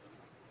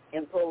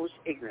self-imposed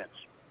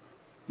ignorance.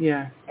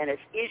 Yeah. And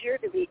it's easier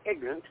to be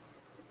ignorant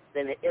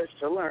than it is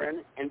to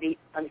learn and be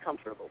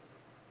uncomfortable.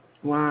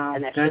 Wow,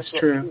 And that's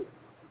true.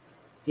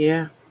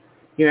 Yeah,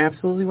 you're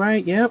absolutely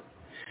right. Yep.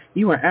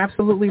 You are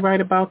absolutely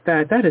right about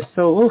that. That is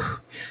so,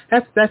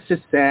 that's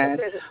just sad.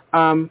 There's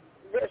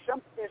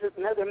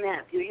another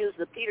map. You use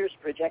the Peters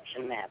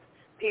projection map.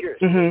 Peters,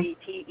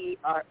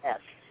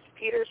 P-E-T-E-R-S.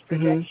 Peters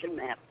projection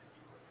map.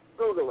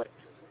 Google it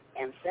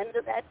and send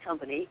to that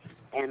company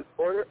and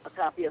order a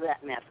copy of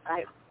that map.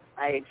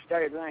 I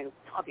started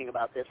talking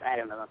about this,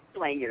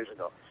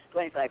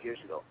 25 years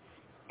ago.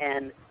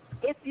 And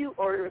if you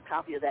order a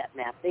copy of that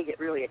map, they get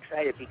really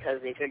excited because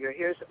they figure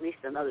here's at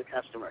least another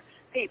customer.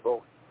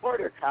 People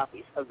order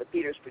copies of the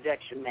Peters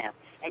projection map,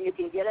 and you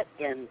can get it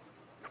in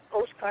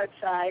postcard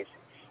size,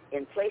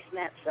 in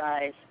placemat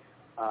size.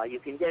 You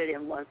can get it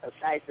in a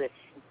size that's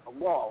a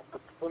wall,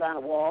 put on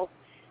a wall.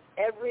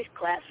 Every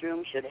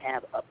classroom should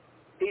have a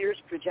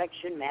Peters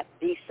projection map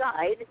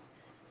beside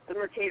the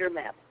Mercator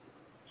map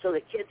so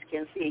that kids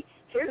can see,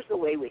 here's the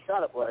way we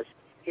thought it was,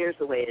 here's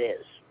the way it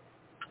is.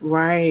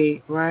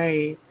 Right.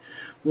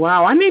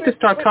 Wow, I need to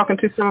start talking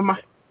to some of my...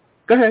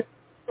 Go ahead.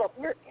 Well,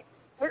 we're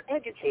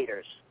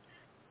educators.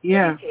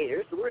 Yeah.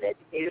 Educators, the word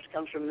educators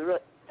comes from the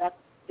root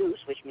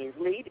 "dus," which means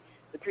lead,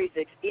 the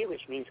prefix "e,"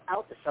 which means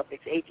out, the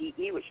suffix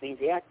 "ate," which means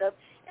the act of,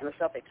 and the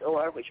suffix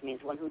 "or," which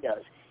means one who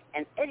does.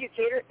 An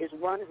educator is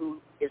one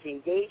who is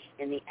engaged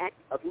in the act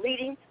of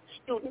leading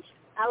students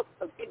out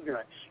of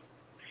ignorance.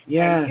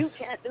 Yes. And you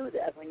can't do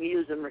that when you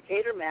use a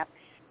Mercator map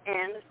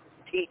and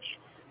teach.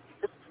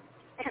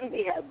 And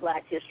we have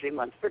Black History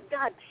Month. For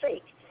God's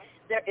sake,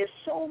 there is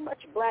so much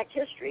Black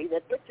history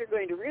that if you're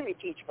going to really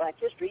teach Black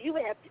history, you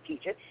have to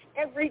teach it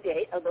every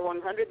day of the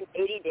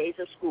 180 days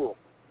of school.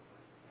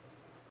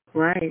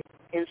 Right.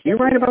 Instead, you're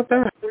right about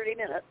that. 30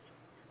 minutes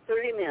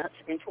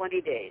in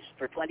 20 days,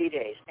 for 20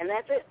 days. And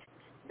that's it.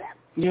 That's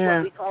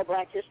what we call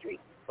Black history.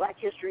 Black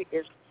history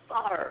is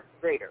far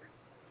greater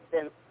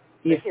than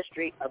the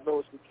history of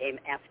those who came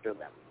after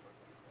them.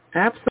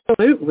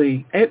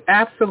 Absolutely. It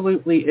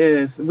absolutely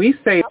is. We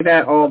say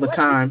that all the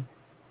time.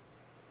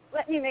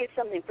 Let me make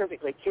something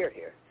perfectly clear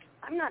here.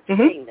 I'm not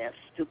saying this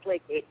to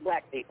placate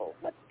black people,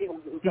 but people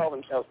who call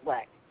themselves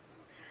black.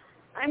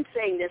 I'm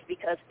saying this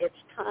because it's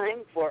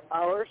time for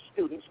our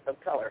students of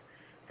color,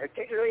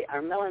 particularly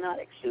our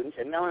melanotic students,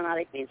 and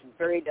melanotic means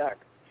very dark.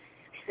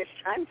 It's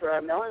time for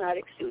our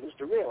melanotic students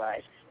to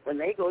realize when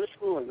they go to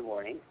school in the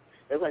morning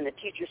that when the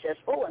teacher says,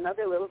 oh,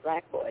 another little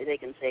black boy, they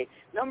can say,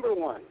 number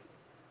one,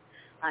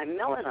 I'm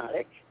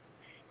melanotic,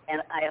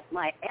 and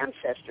my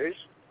ancestors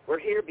were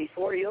here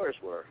before yours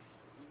were.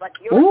 But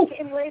yours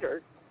came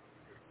later.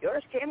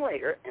 Yours came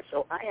later, and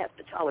so I have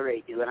to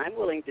tolerate you, and I'm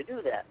willing to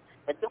do that.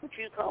 But don't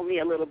you call me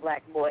a little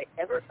black boy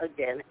ever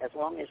again as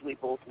long as we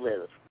both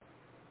live.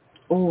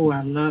 Oh,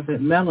 I love it.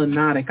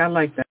 Melanotic. I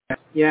like that.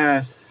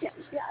 Yes. Yeah.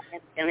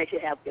 And if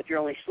you're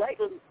only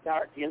slightly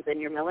dark,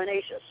 then you're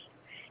melanaceous.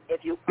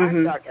 If you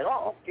aren't dark at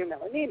all, you're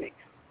melanemic.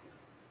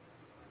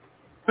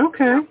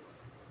 Okay.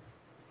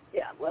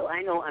 Yeah, well,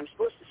 I know I'm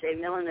supposed to say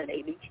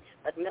melanemic,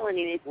 but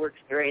melanemic works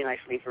very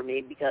nicely for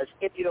me because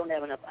if you don't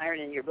have enough iron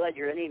in your blood,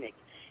 you're anemic.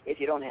 If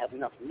you don't have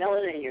enough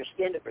melanin in your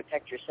skin to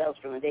protect your cells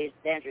from the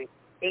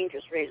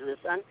dangerous rays of the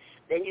sun,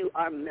 then you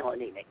are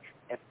melanemic.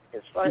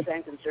 As far as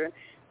I'm concerned,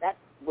 that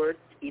word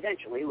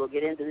eventually will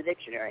get into the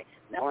dictionary.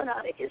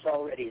 Melanotic is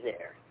already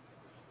there.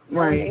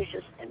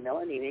 Melanaceous and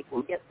melanemic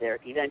will get there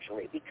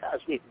eventually because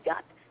we've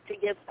got to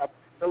give up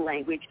the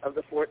language of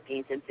the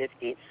 14th and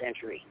 15th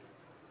century.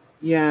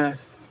 Yes.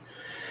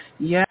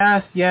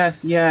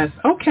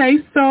 Okay,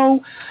 so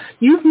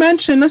you've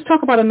mentioned, let's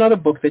talk about another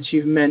book that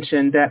you've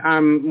mentioned that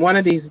one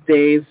of these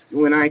days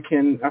when I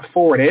can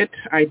afford it,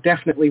 I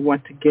definitely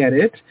want to get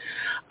it.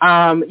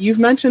 You've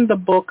mentioned the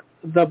book,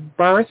 The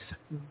Birth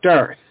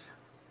Dearth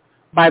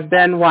by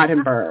Ben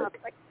Wattenberg.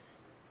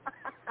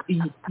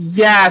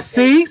 Yeah,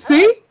 see?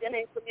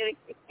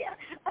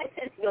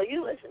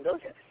 You listen,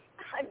 don't you?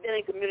 I've been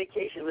in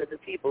communication with the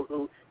people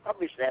who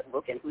publish that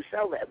book and who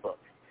sell that book.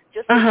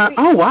 Just this week.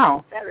 Oh,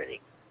 wow.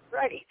 Friday.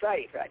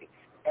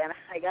 And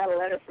I got a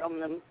letter from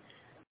them,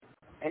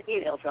 an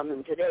email from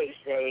them today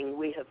saying,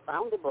 we have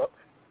found the book.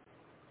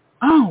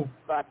 Oh.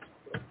 But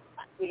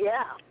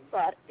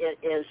it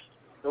is,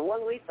 the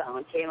one we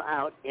found came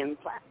out in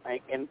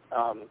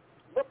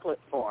booklet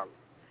form.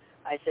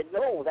 I said,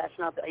 no, that's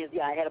not the,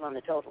 I had him on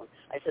the telephone.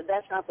 I said,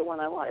 that's not the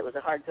one I want. It was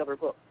a hardcover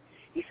book.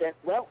 He said,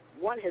 well,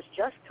 one has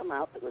just come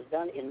out that was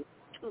done in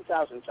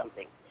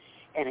 2000-something.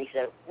 And he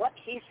said, what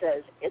he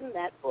says in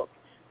that book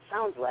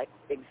sounds like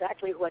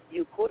exactly what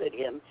you quoted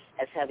him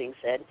as having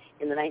said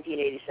in the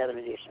 1987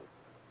 edition.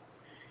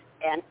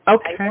 And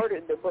okay. I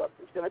ordered the book.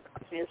 It's going to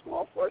cost me a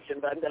small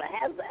fortune, but I'm going to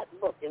have that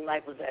book in my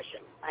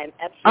possession. I'm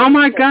absolutely. Oh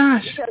my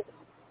gosh!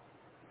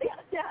 Because,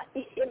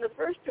 in the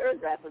first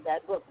paragraph of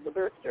that book, The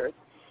Birth Dearth,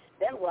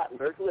 Ben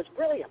Wattenberg, who is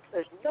brilliant,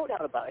 there's no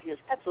doubt about it, he is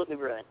absolutely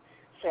brilliant,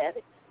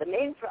 said the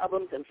main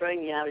problem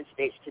confronting the United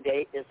States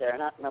today is there are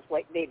not enough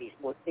white babies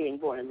being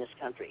born in this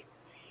country.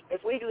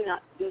 If we do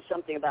not do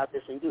something about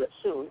this and do it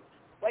soon,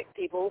 white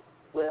people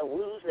will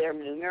lose their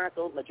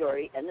numerical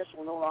majority, and this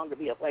will no longer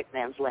be a white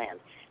man's land.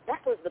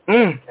 That was the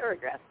first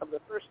paragraph of the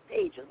first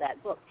page of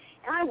that book.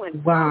 And I went,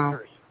 wow.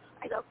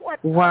 I thought, what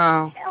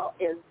the hell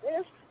is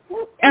this?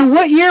 And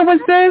what year was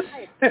this?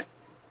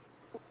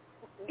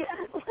 Yeah,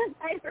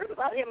 I heard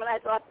about him, and I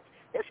thought,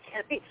 this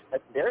can't be.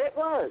 But there it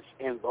was,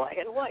 in black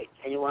and white.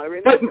 And you want to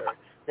remember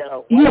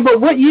that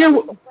but what year?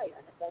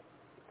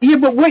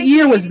 But what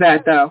year was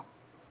that, though?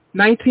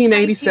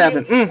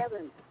 1987.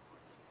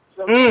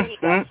 So he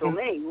got so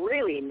many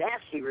really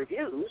nasty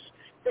reviews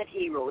that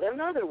he wrote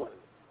another one.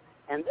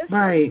 And this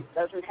one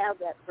doesn't have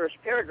that first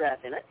paragraph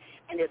in it,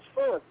 and it's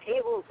full of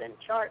tables and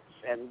charts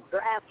and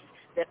graphs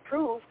that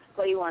prove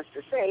what he wants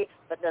to say,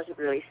 but doesn't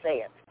really say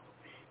it.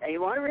 Now,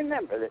 you want to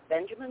remember that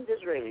Benjamin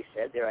Disraeli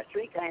said there are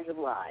three kinds of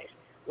lies: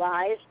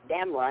 lies,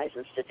 damn lies,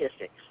 and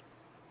statistics.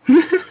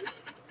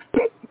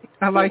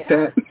 I like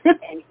that.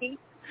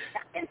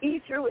 And he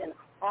threw in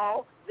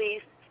all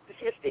these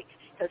statistics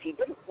because he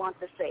didn't want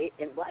to say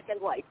in black and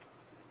white,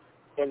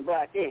 in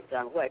black ink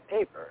on white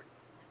paper,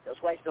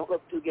 because whites don't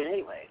look too good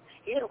anyway.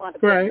 He didn't want to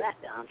put that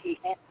down.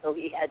 So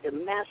he had to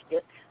mask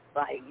it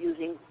by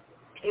using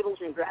tables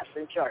and graphs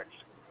and charts.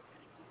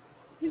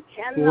 You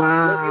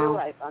cannot live your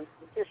life on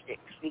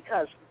statistics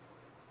because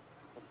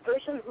the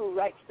person who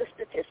writes the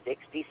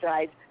statistics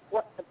decides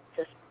what the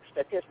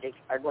statistics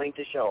are going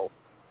to show.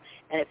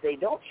 And if they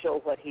don't show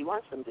what he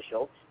wants them to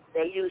show,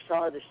 they use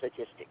some other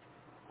statistic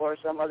or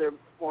some other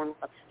form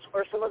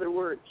or some other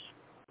words.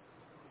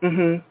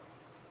 Okay.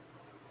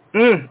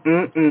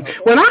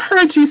 When I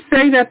heard you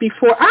say that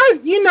before,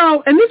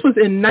 and this was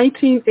in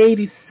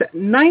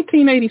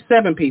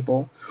 1987,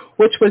 people,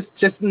 which was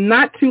just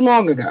not too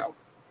long ago.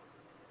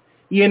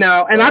 And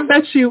I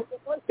bet you.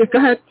 Go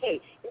ahead.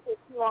 Hey, it was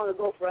too long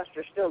ago for us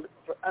to still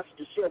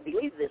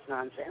believe this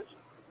nonsense.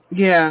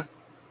 Yeah.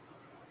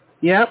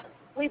 Yep.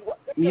 It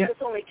took us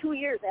only 2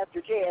 years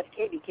after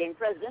JFK became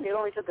president. It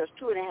only took us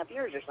 2.5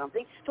 years or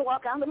something to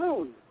walk on the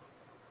moon.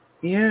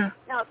 Yeah.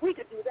 Now, if we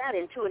could do that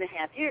in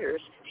 2.5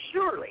 years,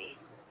 surely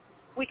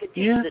we could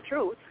teach the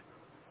truth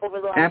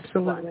over the last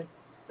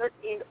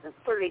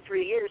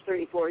 33 years,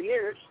 34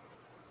 years.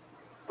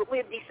 But we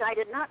have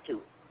decided not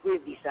to. We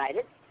have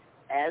decided,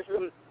 as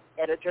the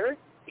editor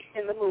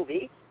in the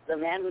movie, The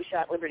Man Who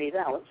Shot Liberty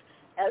Valance,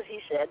 as he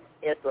said,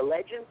 if the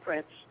legend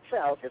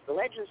sells,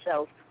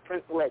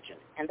 print the legend.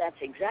 And that's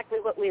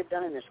exactly what we have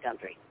done in this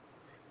country.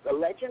 The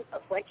legend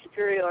of white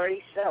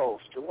superiority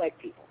sells to white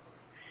people.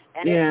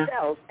 And it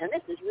sells, and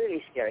this is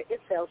really scary, it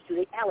sells to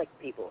the ALEC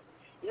people.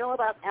 You know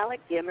about ALEC,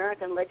 the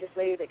American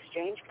Legislative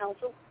Exchange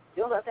Council?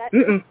 You know about that?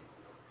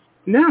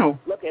 No.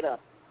 Look it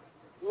up.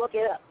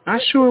 I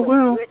sure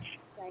will.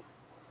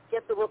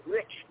 Get the book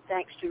Rich,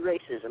 Thanks to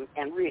Racism,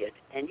 and read it,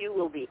 and you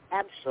will be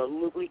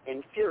absolutely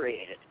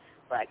infuriated.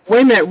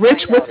 Wait a minute,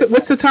 Rich,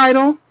 what's the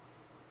title?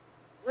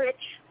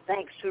 Rich,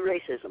 Thanks to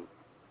Racism.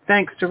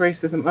 Thanks to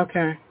Racism,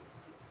 okay.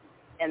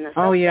 And the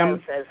subtitle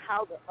says,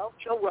 How the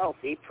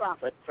Ultra-Wealthy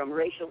Profit from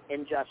Racial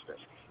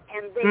Injustice.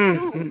 And they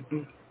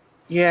do.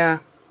 Yeah.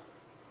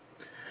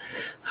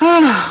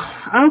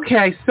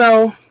 Okay,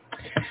 so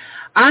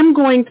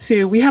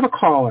we have a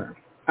caller.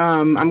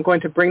 I'm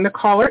going to bring the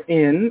caller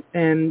in,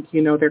 and,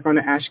 they're going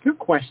to ask you a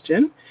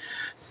question.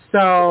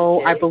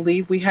 So I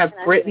believe we have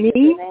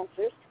Brittany.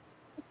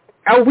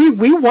 Oh,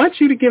 we want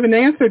you to give an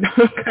answer,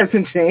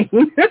 Cousin Jane.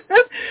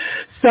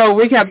 So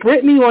we got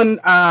Brittany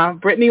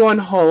on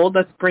hold.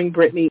 Let's bring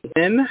Brittany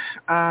in.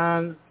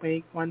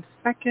 Wait 1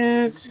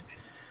 second.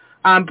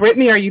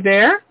 Brittany, are you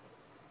there?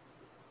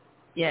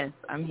 Yes,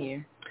 I'm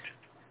here.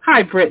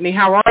 Hi, Brittany.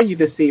 How are you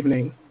this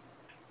evening?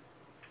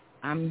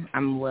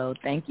 I'm well.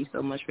 Thank you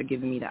so much for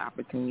giving me the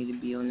opportunity to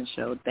be on the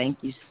show. Thank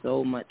you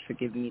so much for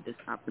giving me this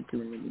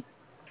opportunity.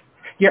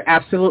 You're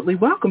absolutely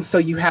welcome. So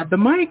you have the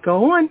mic.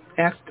 Go on.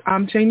 Ask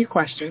Jane your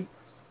question.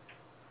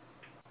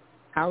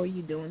 How are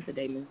you doing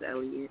today, Ms.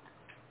 Elliott?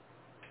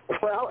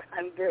 Well,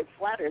 I'm very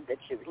flattered that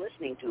you're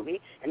listening to me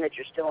and that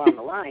you're still on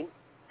the line.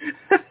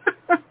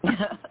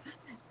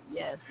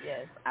 Yes.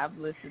 I've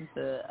listened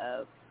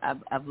to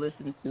I've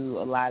listened to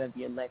a lot of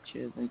your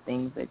lectures and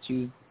things that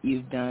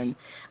you've done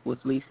with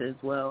Lisa as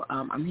well.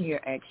 I'm here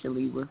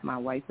actually with my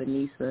wife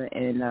Anissa,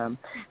 and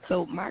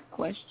so our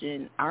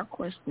question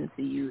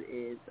to you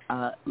is,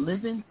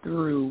 living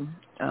through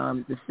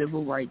the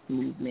civil rights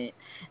movement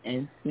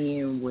and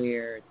seeing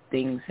where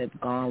things have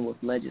gone with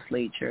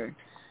legislature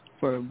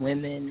for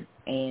women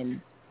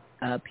and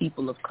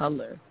people of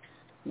color,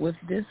 with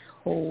this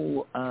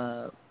whole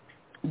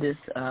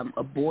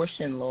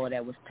abortion law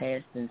that was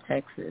passed in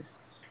Texas,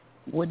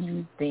 what do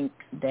you think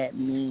that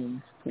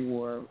means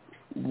for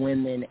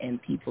women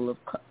and people of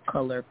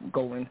color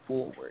going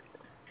forward?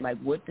 Like,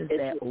 what does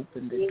that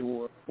open the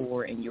door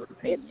for, in your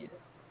opinion?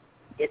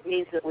 It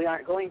means that we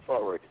aren't going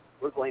forward.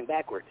 We're going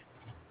backward.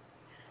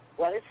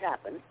 What has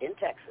happened in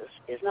Texas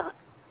is not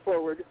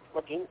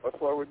forward-looking or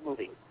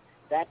forward-moving.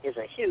 That is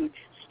a huge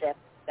step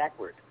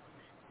backward.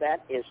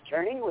 That is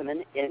turning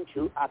women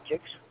into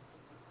objects,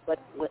 but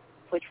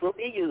which will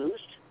be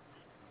used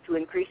to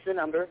increase the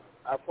number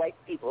of white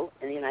people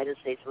in the United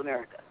States of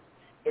America.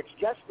 It's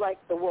just like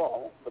the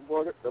wall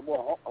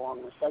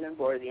along the southern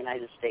border of the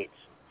United States.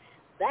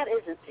 That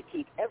isn't to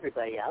keep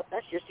everybody out.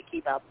 That's just to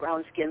keep out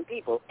brown-skinned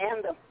people.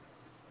 And the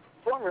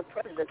former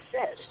president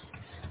said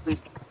we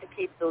have to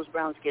keep those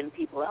brown-skinned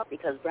people out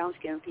because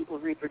brown-skinned people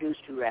reproduce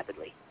too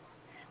rapidly.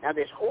 Now,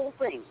 this whole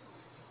thing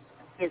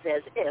is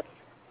as if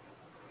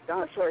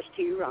Dinosaurus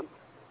T. Rump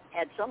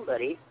had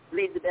somebody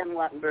read the Ben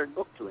Wattenberg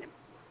book to him.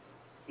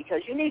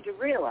 Because you need to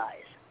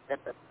realize that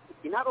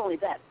not only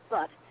that,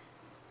 but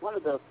one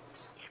of the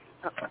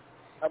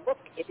a book.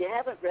 If you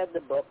haven't read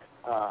the book,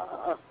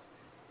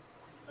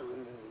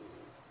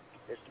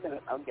 just a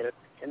minute, I'll get it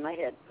in my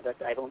head, but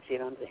I don't see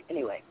it on the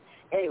anyway.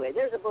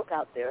 There's a book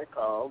out there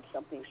called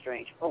Something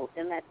Strange. Oh,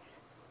 in that,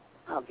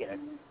 I'll get it.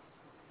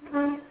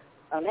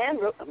 A man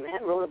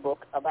wrote a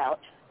book about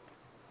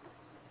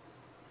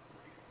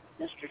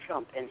Mr.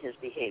 Trump and his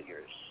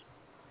behaviors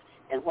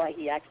and why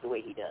he acts the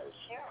way he does.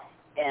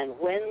 And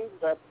when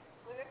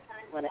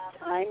at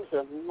times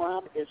the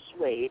mob is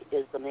swayed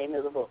is the name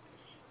of the book.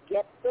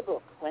 Get the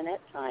book, When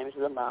at Times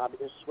the Mob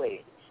is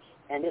Swayed.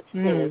 And it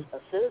says, A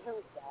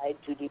Citizen's Guide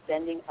to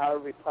Defending Our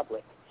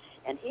Republic.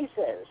 And he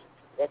says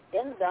that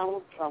in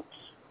Donald Trump's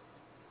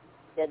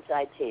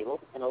bedside table,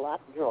 in a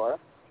locked drawer,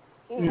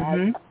 he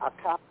has a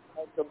copy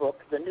of the book,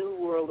 The New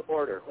World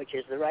Order, which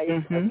is the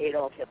writing of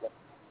Adolf Hitler.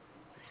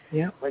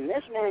 Yep. When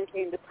this man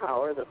came to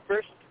power, the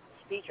first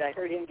speech I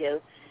heard him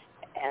give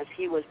as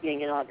he was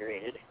being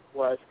inaugurated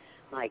was,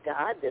 my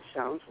God, this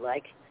sounds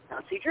like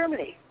Nazi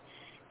Germany.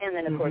 And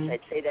then, of course,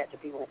 I'd say that to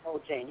people, oh,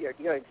 Jane,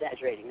 you're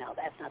exaggerating now.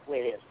 That's not the way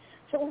it is.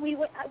 So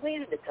I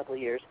waited a couple of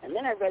years, and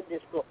then I read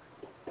this book,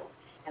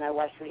 and I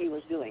watched what he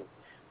was doing.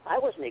 I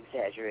wasn't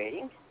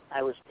exaggerating.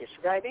 I was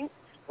describing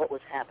what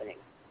was happening,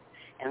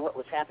 and what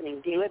was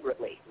happening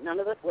deliberately. None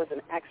of it was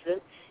an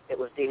accident. It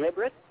was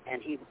deliberate,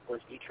 and he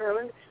was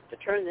determined to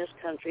turn this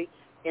country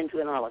into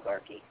an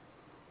oligarchy.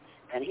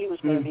 And he was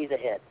going to be the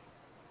head.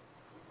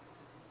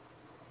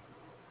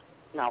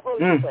 Now, what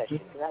was your question?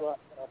 Because I got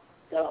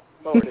up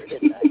lower,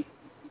 didn't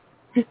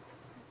I?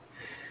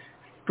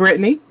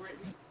 Brittany?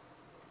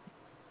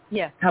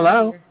 Yeah.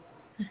 Hello?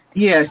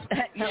 Yes.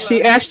 Hello.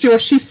 She asked you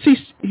if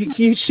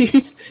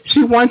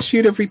she wants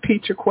you to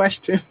repeat your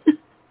question.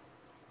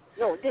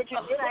 No, did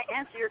I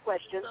answer your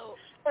question? Oh,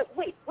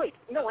 wait.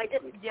 No, I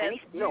didn't. Yes.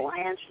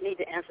 I need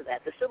to answer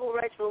that. The civil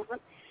rights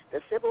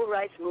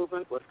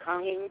movement was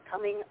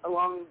coming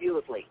along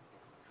beautifully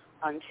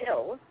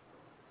until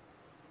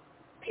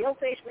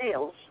pale-faced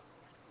males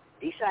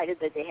decided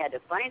that they had to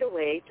find a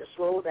way to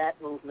slow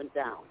that movement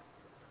down.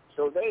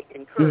 So they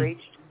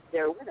encouraged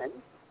their women,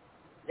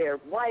 their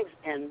wives,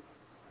 and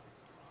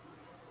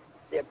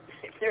they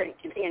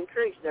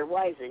encouraged their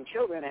wives and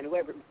children and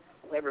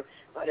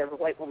whatever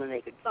white woman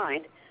they could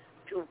find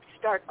to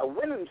start a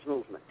women's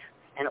movement.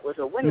 And it was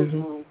a women's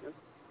movement.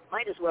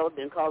 Might as well have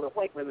been called a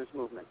white women's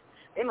movement.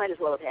 They might as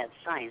well have had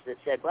signs that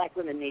said black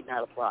women need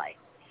not apply.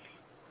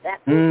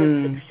 That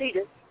movement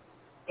succeeded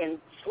in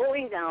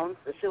slowing down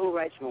the civil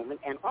rights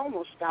movement and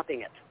almost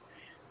stopping it.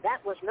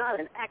 That was not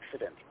an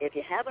accident. If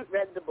you haven't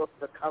read the book,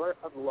 The Color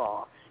of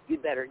Law,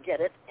 you'd better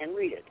get it and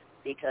read it,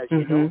 because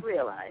you don't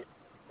realize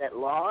that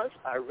laws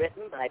are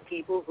written by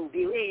people who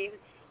believe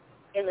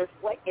in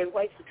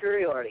white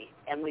superiority,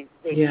 and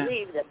they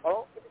believe that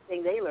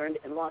everything they learned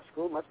in law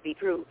school must be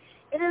true.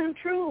 It isn't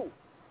true.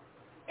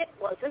 It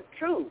wasn't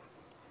true.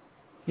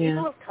 Yeah.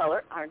 People of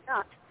color are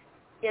not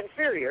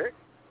inferior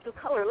to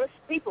colorless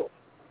people.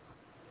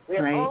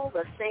 We're all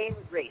the same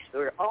race.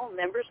 We're all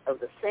members of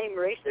the same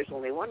race. There's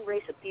only one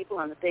race of people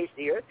on the face of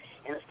the earth,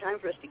 and it's time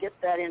for us to get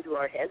that into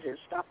our heads and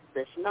stop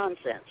this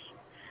nonsense.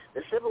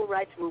 The civil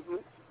rights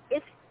movement,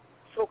 if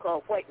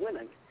so-called white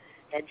women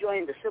had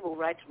joined the civil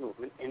rights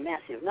movement in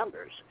massive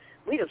numbers,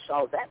 we'd have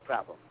solved that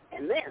problem,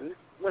 and then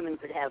women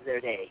could have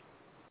their day.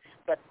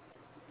 But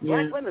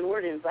black women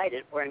weren't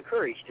invited or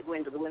encouraged to go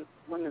into the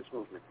women's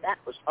movement. That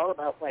was all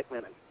about white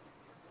women.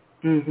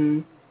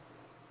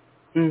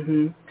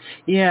 Mhm.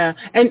 Yeah.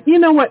 And you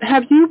know what?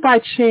 Have you by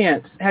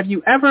chance,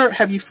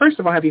 first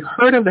of all, have you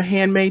heard of The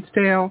Handmaid's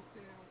Tale?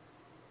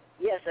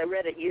 Yes, I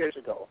read it years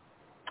ago.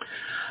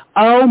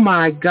 Oh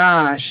my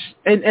gosh.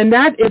 And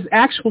that is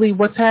actually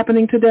what's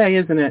happening today,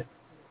 isn't it?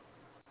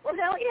 Well,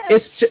 hell yes.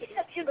 It's just,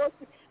 Yes,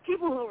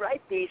 people who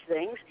write these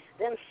things,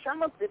 then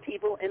some of the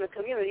people in the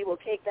community will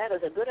take that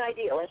as a good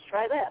idea. Let's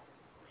try that.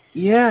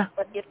 yeah.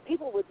 But if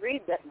people would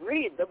read the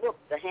book,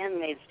 The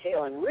Handmaid's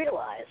Tale, and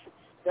realize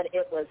that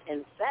it was,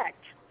 in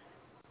fact,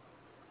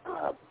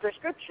 a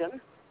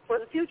prescription for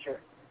the future.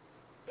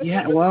 If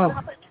we could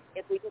stop it,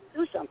 if we could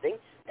do something,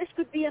 this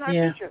could be in our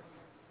future.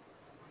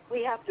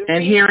 We have to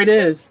and here it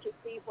is. To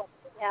see what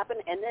could happen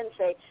and then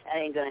say, that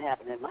ain't going to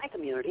happen in my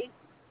community,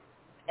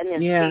 and then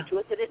see to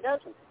it that it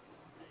doesn't.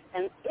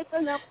 And if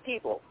enough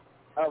people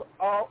of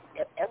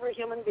every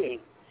human being,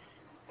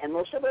 and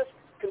most of us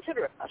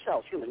consider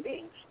ourselves human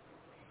beings.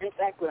 In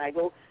fact, when I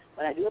do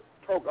a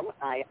program,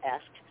 I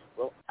ask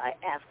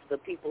the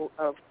people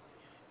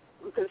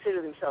who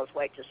consider themselves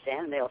white to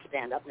stand, and they'll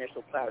stand up, and they're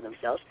so proud of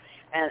themselves,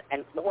 and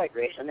the white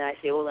race, and then I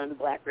say, well, then the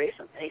black race,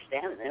 and they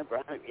stand, and they're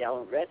brown, and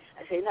yellow, and red.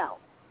 I say, now,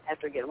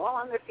 after I get them all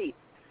on their feet,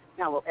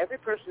 now, will every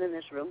person in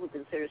this room who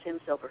considers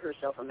himself or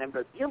herself a member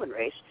of the human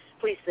race,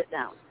 please sit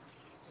down.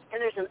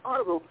 And there's an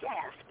audible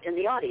gasp in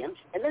the audience,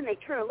 and then they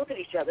turn and look at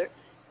each other,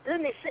 and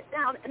then they sit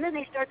down, and then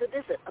they start to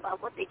visit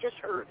about what they just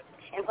heard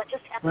and what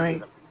just happened to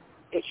them.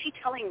 Is she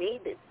telling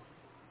me that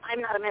I'm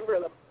not a member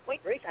of the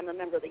white race, I'm a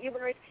member of the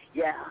human race?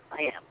 Yeah,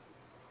 I am.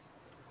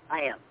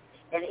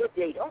 And if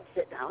they don't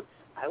sit down,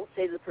 I will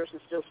say to the person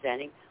still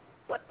standing,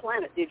 what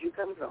planet did you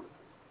come from?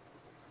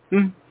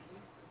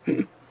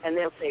 And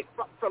they'll say,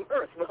 from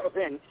Earth. Well,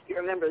 then,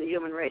 you're a member of the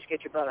human race.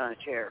 Get your butt on a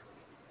chair.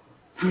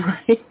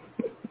 Right.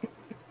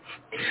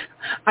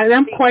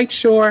 I'm quite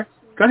sure.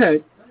 Go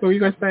ahead. What were you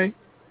going to say?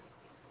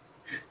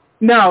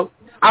 No,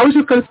 I was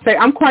just going to say,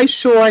 I'm quite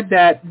sure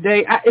that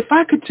if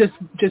I could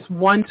just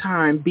one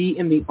time be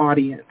in the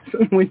audience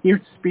when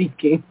you're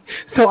speaking,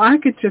 so I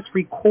could just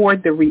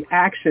record the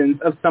reactions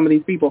of some of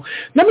these people.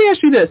 Let me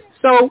ask you this.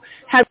 So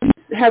have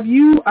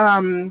you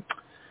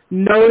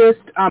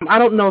noticed, I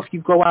don't know if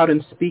you go out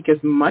and speak as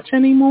much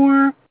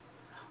anymore,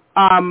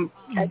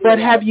 but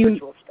have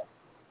you...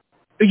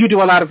 You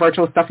do a lot of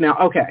virtual stuff now.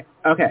 Okay.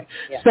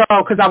 Yeah. So,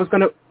 because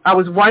I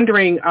was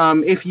wondering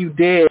if you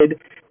did.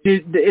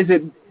 Is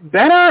it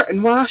better?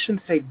 And well, I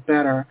shouldn't say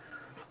better,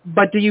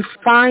 but do you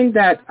find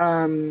that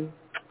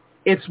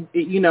it's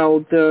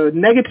the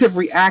negative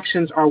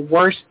reactions are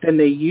worse than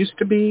they used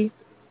to be?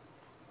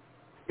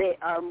 They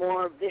are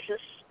more vicious.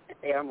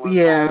 They are more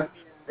violent.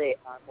 They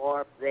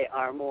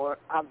are more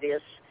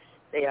obvious.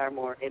 They are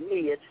more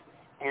immediate,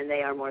 and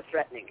they are more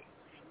threatening.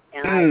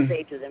 And I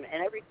say to them,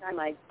 and every time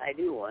I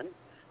do one,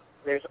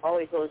 there's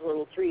always those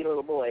three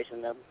little boys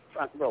in the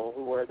front row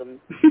who wear the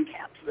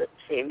caps that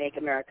say "Make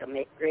America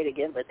Great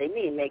Again," but they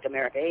mean "Make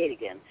America Hate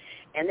Again."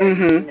 And they're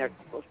using their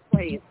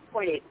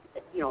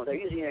they're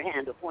using their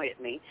hand to point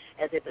at me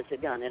as if it's a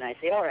gun. And I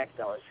say, "All right,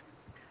 fellas,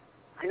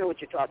 I know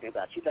what you're talking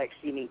about. You'd like to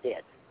see me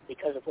dead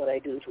because of what I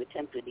do to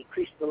attempt to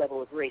decrease the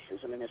level of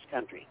racism in this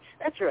country.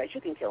 That's all right.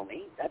 You can kill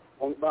me. That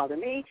won't bother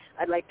me.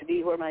 I'd like to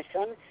be where my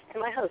son and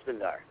my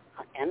husband are,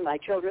 and my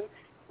children."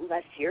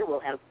 Last year,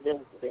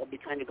 they'll be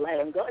kind of glad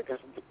I'm gone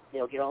because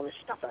they'll get all this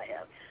stuff I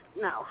have.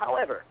 Now,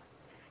 however,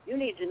 you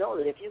need to know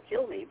that if you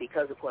kill me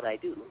because of what I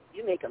do,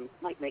 you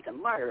might make a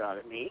martyr out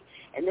of me,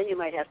 and then you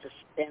might have to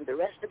spend the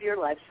rest of your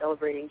life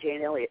celebrating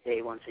Jane Elliott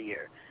Day once a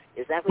year.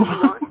 Is that what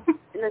you want?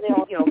 And then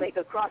they'll make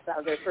a cross out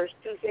of their first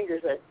two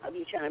fingers of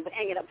each hand and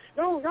hang it up.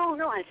 No.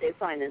 I say,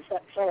 fine, then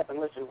shut up and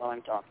listen while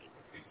I'm talking.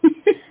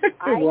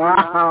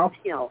 Wow.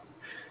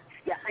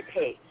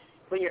 Hey,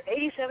 when you're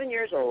 87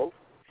 years old,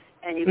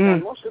 and you've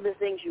done most of the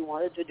things you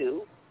wanted to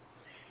do,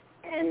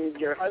 and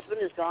your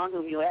husband is gone,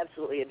 whom you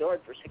absolutely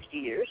adored for 60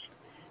 years,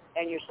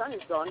 and your son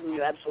is gone, whom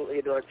you absolutely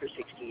adored for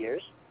 60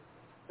 years,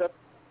 the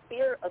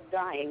fear of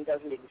dying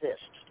doesn't exist.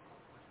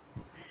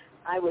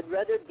 I would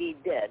rather be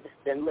dead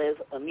than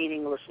live a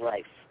meaningless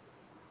life.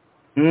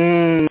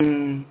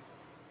 And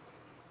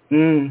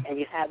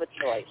you have a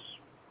choice.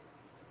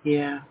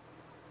 Yeah.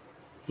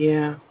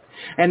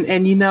 And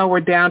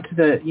we're down to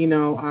the,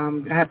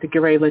 I have to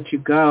get ready to let you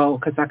go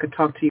because I could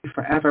talk to you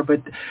forever,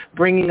 but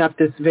bringing up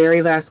this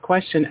very last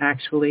question,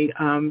 actually,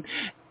 and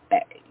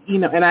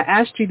I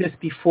asked you this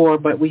before,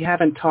 but we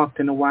haven't talked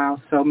in a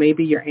while, so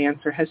maybe your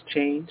answer has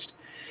changed.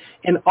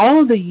 In all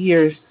of the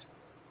years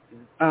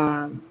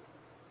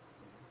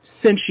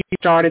since you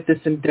started this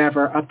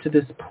endeavor up to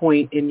this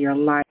point in your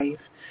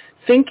life,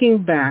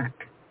 thinking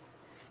back,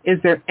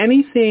 is there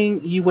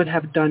anything you would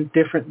have done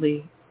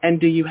differently, and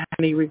do you have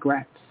any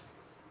regrets?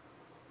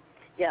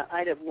 Yeah,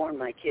 I'd have warned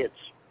my kids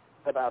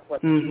about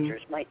what the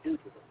teachers might do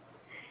to them.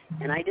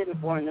 And I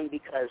didn't warn them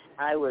because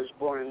I was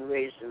born and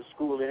raised in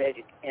school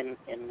in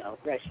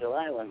Graceville,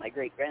 Iowa, and my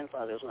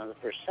great-grandfather was one of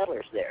the first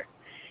settlers there.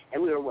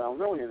 And we were well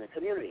known in the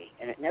community.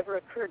 And it never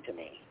occurred to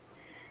me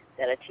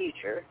that a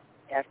teacher,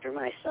 after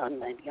my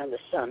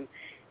youngest son,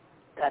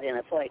 got in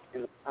a fight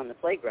on the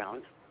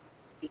playground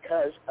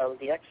because of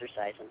the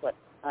exercise and what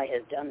I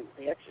had done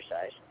the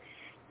exercise.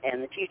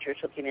 And the teacher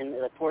took him in,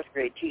 the fourth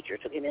grade teacher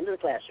took him into the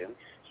classroom,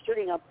 stood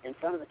him up in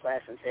front of the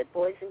class and said,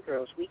 boys and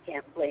girls, we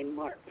can't blame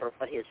Mark for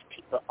what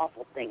the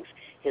awful things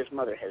his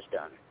mother has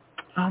done.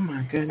 Oh,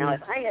 my goodness. Now,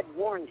 if I had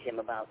warned him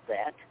about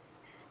that,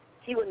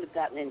 he wouldn't have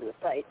gotten into the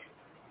fight.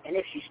 And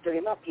if she stood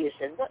him up, he would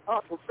have said, what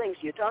awful things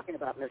are you talking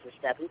about, Mrs.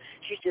 Steffen?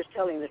 She's just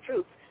telling the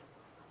truth.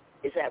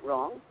 Is that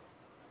wrong?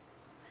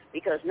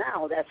 Because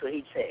now that's what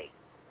he'd say.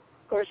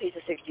 Of course, he's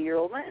a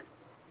 60-year-old man.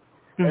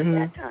 But at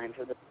that time,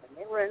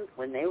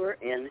 when they were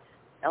in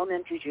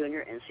elementary,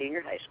 junior, and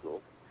senior high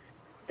school,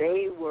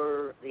 they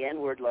were the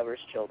N-word lovers'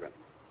 children.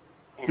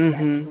 And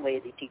that's the way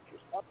the teachers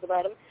talked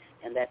about them,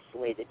 and that's the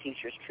way the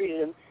teachers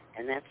treated them,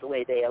 and that's the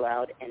way they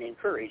allowed and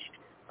encouraged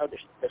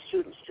the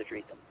students to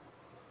treat them.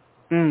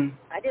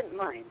 I didn't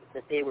mind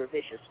that they were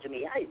vicious to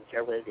me. I didn't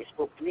care whether they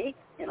spoke to me,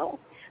 you know.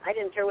 I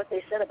didn't care what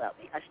they said about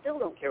me. I still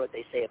don't care what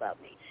they say about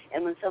me.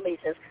 And when somebody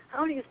says,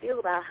 how do you feel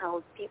about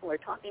how people are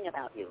talking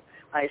about you?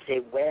 I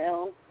say,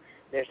 well,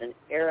 there's an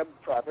Arab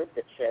proverb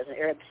that says, an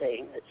Arab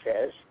saying that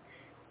says,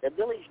 the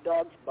village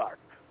dogs bark,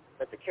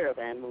 but the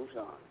caravan moves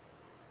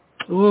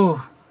on.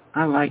 Ooh,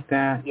 I like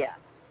that. Yeah.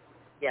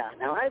 Yeah.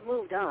 Now, I've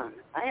moved on.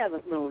 I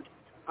haven't moved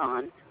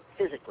on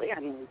physically.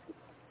 I'm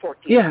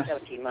 14,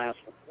 17 miles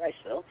from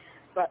Riceville.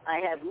 But I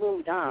have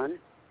moved on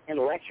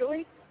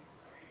intellectually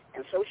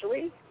and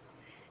socially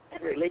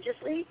and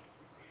religiously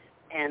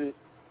and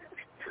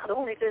not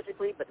only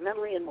physically but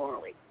mentally and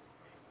morally.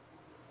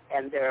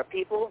 And there are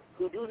people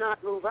who do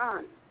not move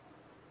on,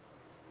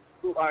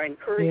 who are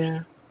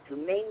encouraged to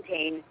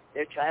maintain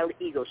their child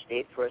ego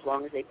state for as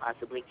long as they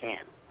possibly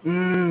can.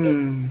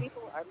 If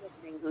people are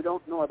listening who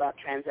don't know about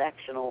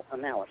transactional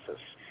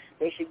analysis,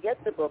 they should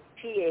get the book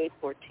TA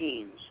for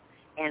Teens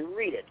and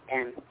read it.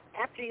 And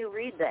after you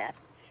read that,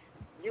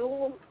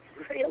 you'll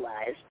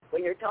realize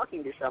when you're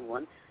talking to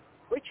someone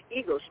which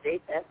ego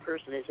state that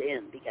person is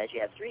in, because you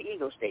have three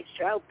ego states,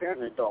 child,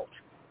 parent, and adult.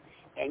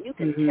 And you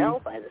can tell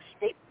by the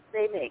statements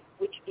they make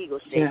which ego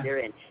state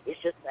they're in.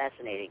 It's just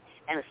fascinating.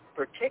 And it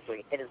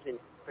has been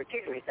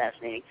particularly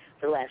fascinating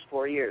for the last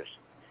 4 years,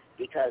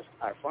 because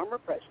our former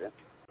president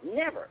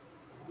never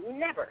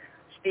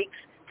speaks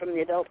from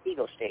the adult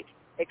ego state,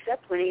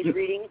 except when he's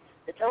reading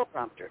the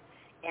teleprompter.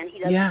 And he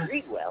doesn't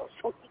read well,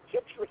 so he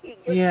gets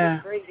the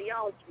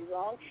phraseology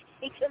wrong.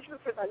 He gets the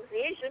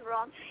pronunciation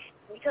wrong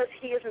because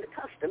he isn't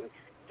accustomed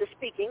to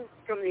speaking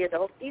from the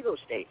adult ego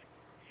state.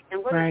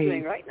 And what he's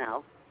doing right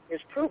now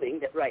is proving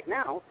that right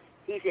now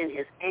he's in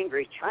his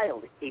angry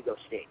child ego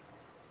state.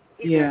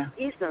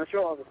 He's going to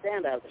throw all the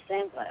sand out of the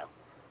sand pile.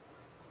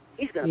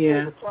 He's going to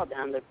pull the plug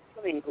on the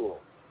swimming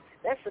pool.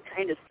 That's the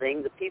kind of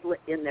thing that people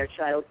in their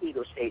child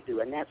ego state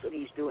do, and that's what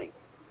he's doing.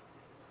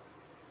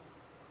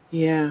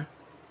 Yeah,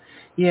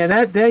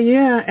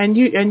 and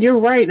you're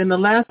right. In the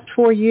last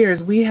 4 years,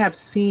 we have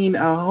seen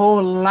a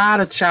whole lot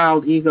of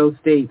child ego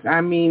states.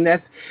 I mean,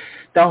 that's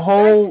the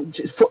whole.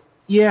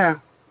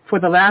 For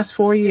the last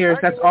 4 years,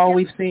 that's all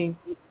we've seen.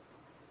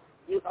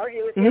 You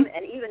argue with him,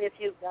 and even if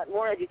you've got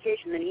more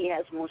education than he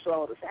has, most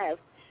all of us have,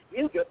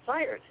 you get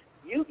fired.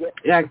 You get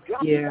dropped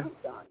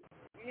on.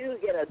 You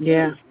get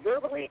abused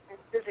verbally and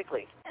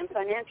physically and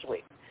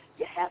financially.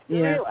 You have to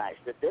realize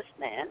that this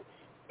man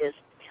is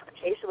a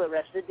case of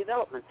arrested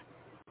development.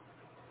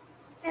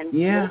 And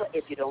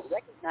if you don't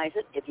recognize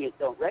it, if you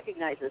don't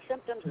recognize the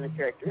symptoms and the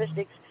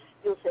characteristics,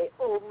 you'll say,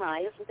 oh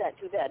my, isn't that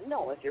too bad?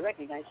 No, if you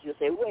recognize it, you'll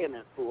say, wait a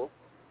minute, fool.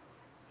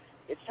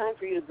 It's time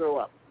for you to grow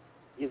up.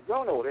 You've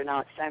grown older,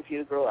 now it's time for you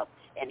to grow up.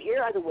 And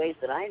here are the ways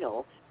that I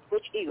know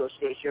which ego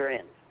state you're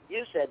in.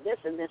 You said this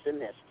and this and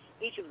this.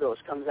 Each of those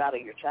comes out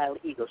of your child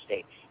ego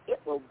state. It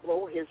will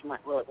blow his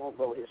mind. Well, it won't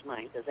blow his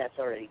mind because that's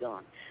already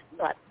gone.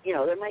 But,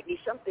 there might be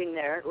something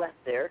left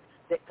there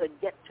that could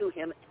get to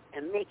him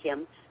and make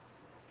him,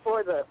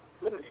 for the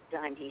limited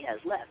time he has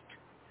left,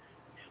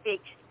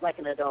 speak like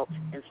an adult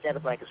instead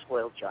of like a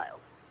spoiled child.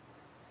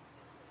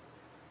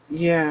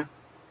 Yeah,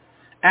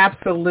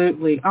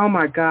 absolutely. Oh,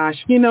 my gosh.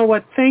 You know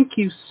what? Thank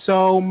you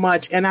so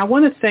much. And I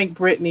want to thank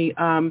Brittany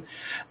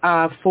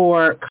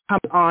for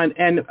coming on.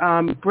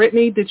 And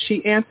Brittany, did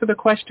she answer the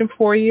question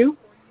for you?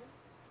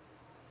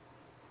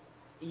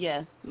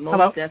 Yes,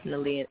 most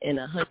definitely. In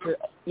 100.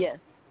 Yes,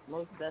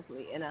 most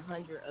definitely. And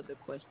 100 other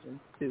questions,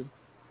 too.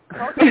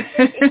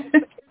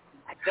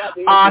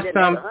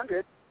 Awesome.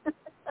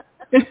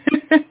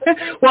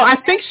 Well, I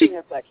think she...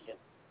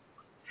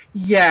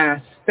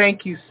 Yes,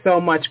 thank you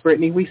so much,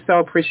 Brittany. We so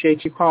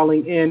appreciate you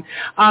calling in.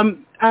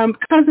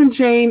 Cousin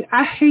Jane,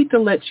 I hate to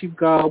let you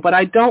go, but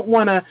I don't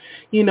want to,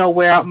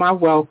 wear out my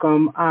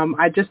welcome.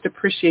 I just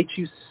appreciate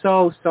you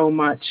so, so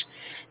much.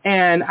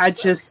 And I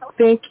just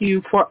thank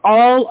you for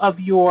all of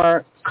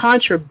your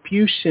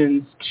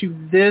contributions to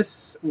this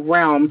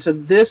realm,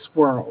 to this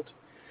world.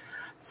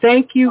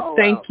 Thank you,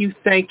 thank you,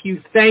 thank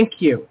you, thank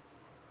you.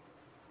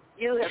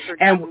 You have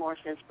forgotten more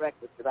since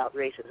breakfast about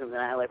racism than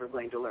I'm ever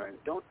going to learn.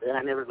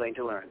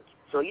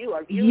 So you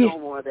know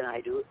more than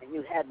I do, and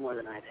you've had more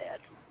than I've had.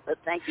 But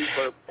thank you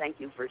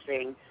for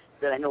saying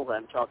that I know what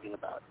I'm talking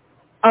about.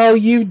 Oh,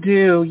 you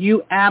do.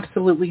 You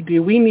absolutely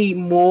do. We need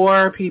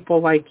more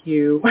people like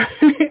you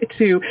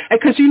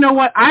because you know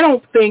what? I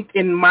don't think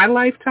in my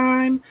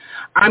lifetime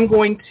I'm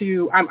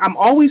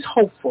always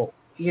hopeful.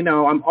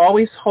 I'm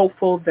always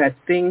hopeful that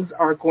things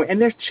are going,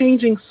 and they're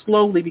changing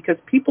slowly because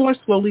people are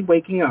slowly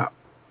waking up.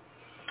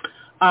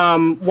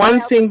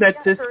 One thing that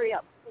this, hurry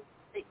up.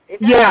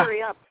 Yeah,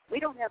 Hurry up. We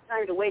don't have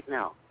time to wait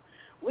now.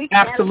 We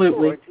can't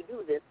absolutely. afford to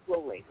do this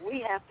slowly.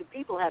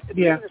 People have to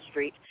be in the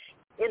street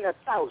in the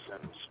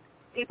thousands.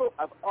 People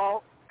of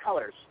all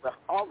colors, the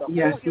whole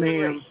Yes,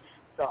 human ma'am. race.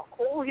 The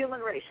whole human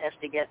race has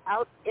to get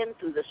out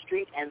into the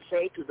street and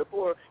say to the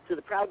poor, to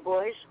the Proud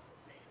Boys,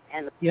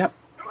 and the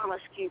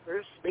Promise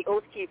Keepers, the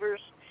Oath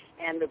Keepers,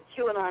 and the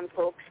QAnon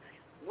folks,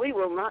 we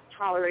will not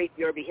tolerate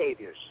your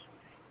behaviors.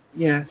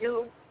 Yes.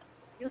 You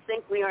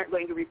think we aren't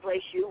going to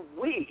replace you?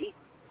 We,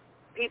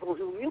 people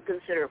whom you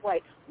consider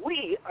white,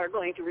 we are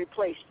going to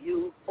replace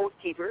you Oath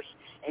Keepers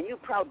and you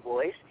Proud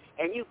Boys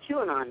and you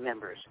QAnon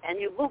members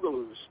and you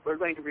Boogaloos. We're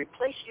going to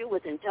replace you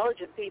with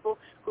intelligent people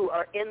who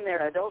are in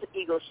their adult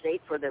ego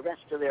state for the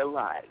rest of their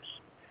lives.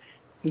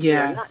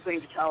 Yes. We're not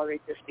going to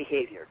tolerate this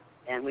behavior,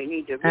 and we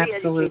need to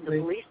re-educate the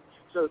police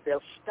so that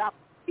they'll stop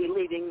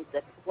believing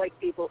that white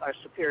people are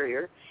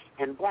superior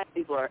and black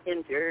people are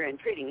inferior and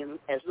treating them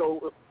as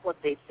though what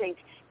they think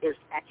is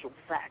actual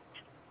fact.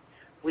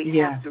 We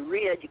have to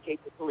re-educate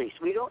the police.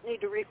 We don't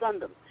need to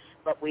refund them,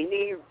 but we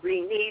need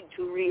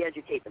to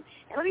re-educate them.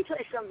 And let me tell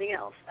you something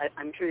else.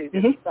 I'm sure you're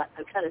busy, but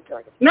I've got to tell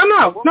you.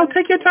 No,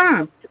 take your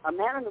time. A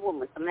man and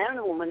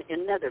a woman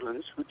in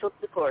Netherlands who took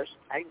the course.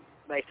 I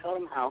taught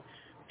them how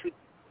to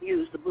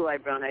use the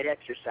blue-eyed, brown-eyed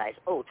exercise.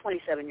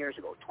 27 years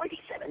ago.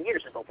 27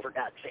 years ago, for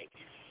God's sake.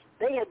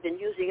 They had been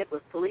using it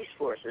with police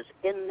forces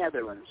in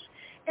Netherlands,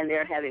 and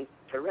they're having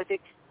terrific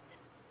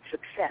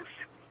success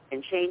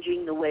in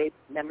changing the way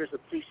members of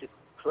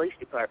police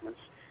departments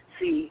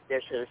see their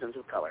citizens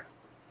of color.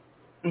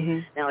 Mm-hmm.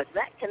 Now, if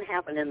that can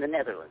happen in the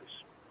Netherlands,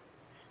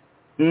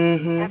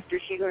 after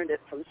she learned it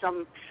from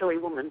some silly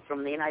woman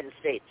from the United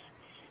States,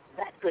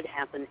 that could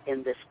happen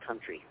in this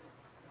country.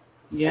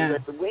 Yeah. And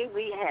with the way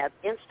we have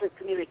instant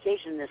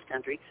communication in this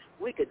country,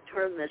 we could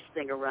turn this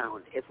thing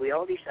around if we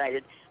all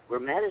decided we're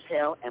mad as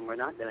hell and we're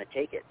not going to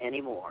take it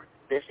anymore.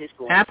 This is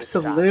going to stop.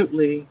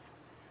 Absolutely.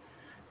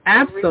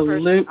 Every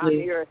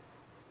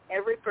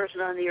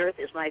person on the earth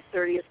is my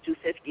 30th to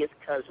 50th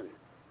cousin.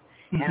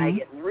 And I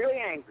get really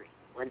angry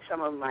when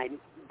some of my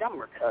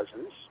dumber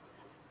cousins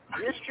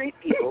mistreat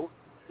people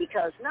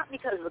not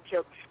because of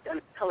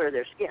the color of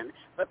their skin,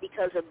 but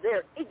because of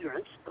their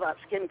ignorance about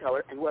skin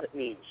color and what it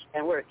means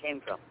and where it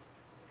came from.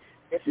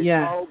 This is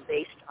all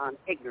based on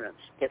ignorance.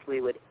 If we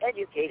would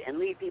educate and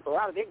lead people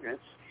out of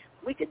ignorance,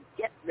 we could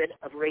get rid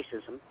of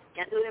racism.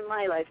 Can't do it in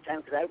my lifetime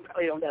because I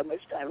probably don't have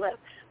much time left,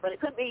 but it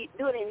could be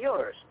do it in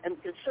yours,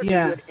 and could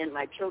certainly do it in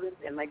my children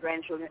and my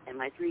grandchildren and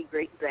my 3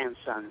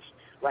 great-grandsons'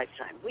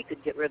 lifetime. We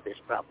could get rid of this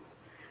problem.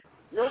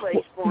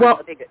 Nobody's born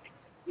a bigot.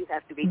 You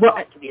have to be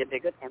taught to be a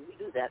bigot, and we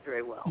do that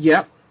very well.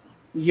 Yep.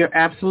 You're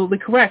absolutely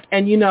correct.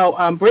 And,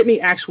 Brittany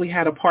actually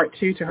had a part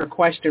 2 to her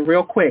question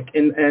real quick,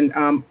 and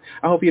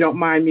I hope you don't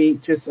mind me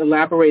just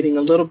elaborating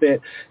a little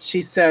bit.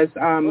 She says,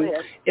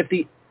 if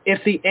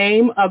the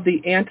aim of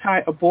the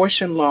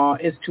anti-abortion law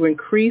is to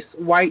increase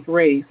white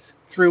race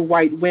through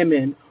white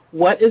women,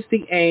 what is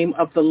the aim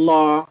of the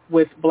law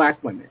with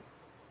black women?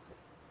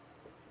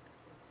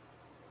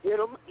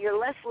 You're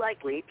less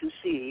likely to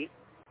see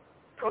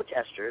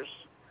protesters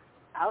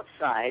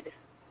outside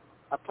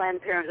a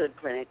Planned Parenthood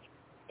clinic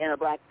in a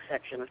black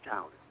section of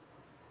town.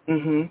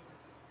 Mm-hmm.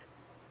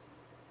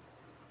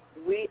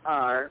 We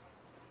are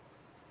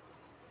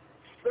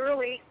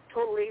thoroughly,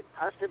 totally,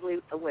 positively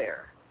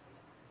aware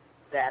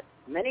that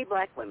many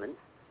black women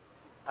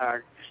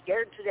are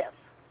scared to death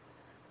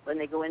when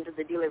they go into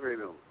the delivery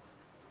room.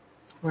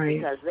 Right.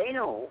 Because they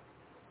know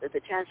that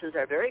the chances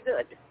are very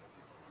good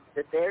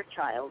that their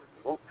child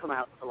won't come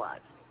out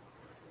alive.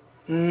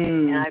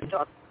 And I've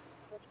talked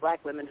to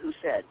black women who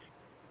said,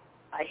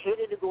 I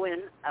hated to go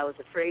in. I was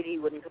afraid he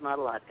wouldn't come out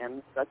alive.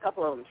 And a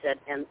couple of them said,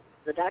 and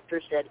the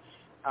doctor said,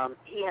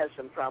 he has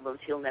some problems.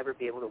 He'll never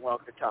be able to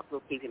walk or talk.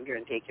 We'll keep him here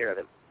and take care of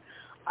him.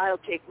 I'll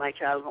take my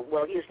child home.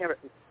 Well,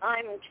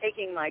 I'm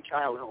taking my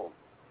child home.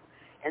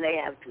 And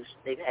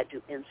they've had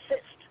to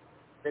insist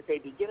that they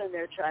be given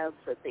their child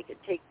so that they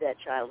could take that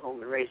child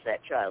home and raise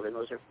that child. And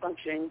those are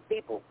functioning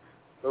people,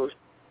 those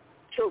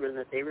children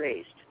that they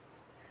raised.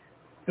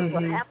 Mm-hmm.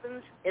 What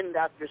happens in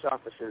doctors'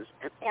 offices,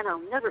 and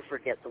I'll never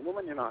forget the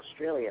woman in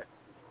Australia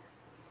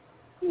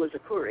who was a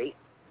Koori,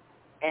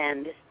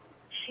 and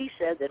she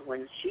said that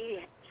when she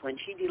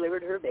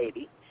delivered her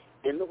baby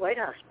in the White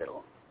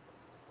Hospital,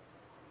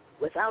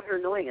 without her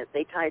knowing it,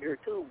 they tied her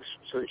tubes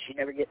so that she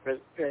never get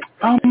pregnant.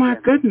 Oh, my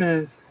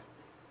goodness.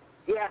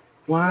 Yeah.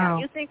 Wow. Now,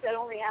 you think that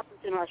only happens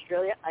in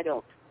Australia? I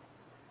don't.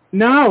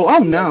 No. Oh,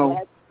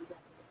 no.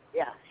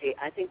 See,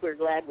 I think we're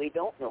glad we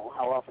don't know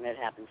how often it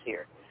happens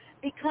here.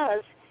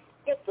 Because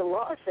if the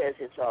law says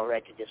it's all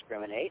right to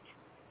discriminate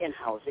in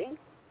housing,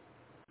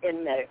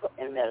 in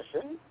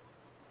medicine,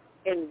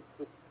 in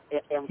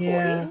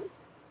employing,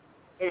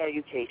 in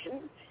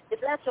education. If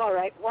that's all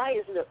right, why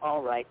isn't it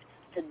all right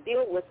to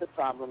deal with the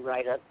problem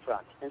right up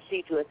front and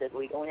see to it that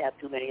we don't have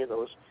too many of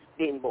those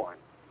being born?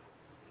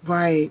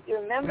 Right. You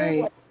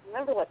remember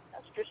what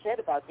Custer said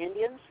about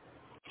Indians?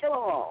 Kill them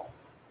all.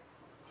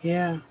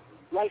 Yeah.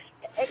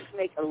 Eggs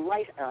make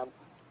lice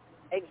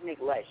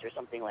or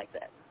something like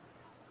that.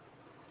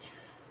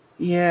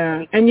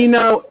 Yeah. And you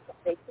know,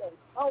 they said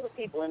all the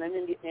people in a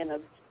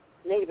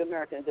Native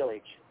American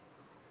village,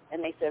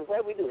 and they said,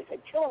 what do we do? He said,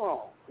 kill them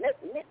all.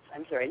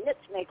 Nits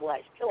make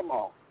lice. Kill them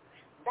all.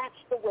 That's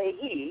the way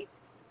he,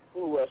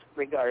 who was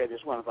regarded as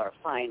one of our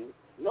fine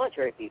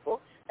military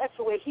people, that's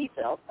the way he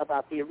felt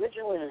about the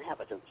original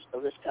inhabitants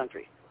of this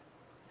country.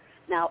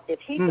 Now, if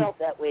he felt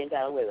that way and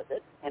got away with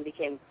it and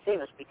became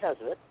famous because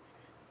of it,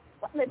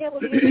 what in the devil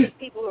do you think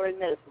people who are in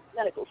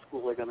medical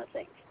school are going to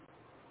think?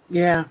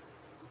 Yeah.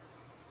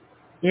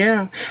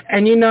 Yeah.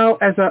 And you know,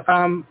 as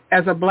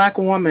a black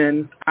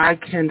woman, I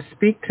can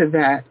speak to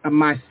that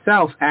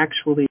myself,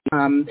 actually.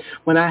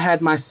 When I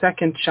had my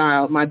second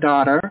child, my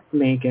daughter,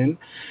 Megan,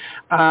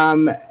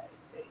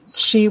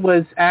 she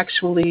was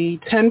actually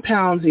 10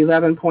 pounds,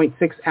 11.6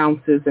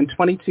 ounces, and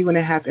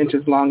 22.5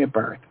 inches long at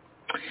birth.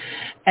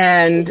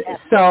 And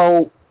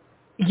so,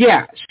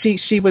 yeah,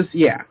 she was,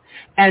 yeah.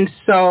 And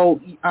so,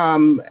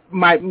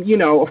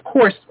 of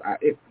course,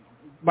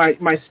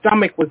 my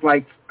stomach was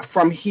like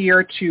from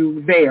here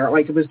to there,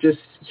 like it was just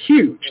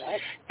huge.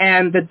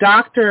 And the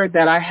doctor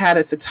that I had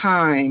at the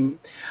time,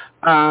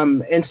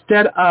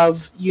 instead of,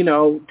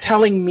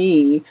 telling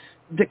me,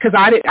 because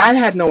I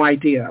had no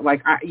idea,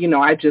 like,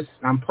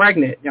 I'm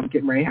pregnant, I'm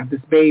getting ready to have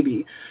this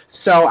baby.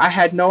 So I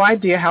had no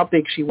idea how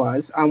big she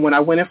was. When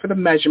I went in for the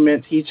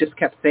measurements, he just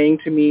kept saying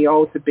to me,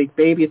 oh, it's a big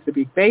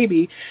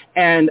baby.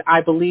 And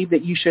I believe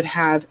that you should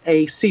have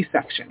a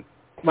C-section.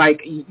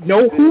 Like,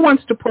 who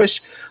wants to push,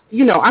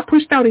 I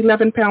pushed out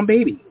 11-pound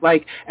baby.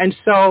 Like, and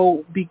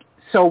so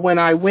when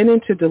I went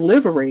into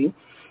delivery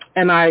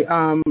and I,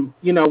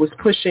 was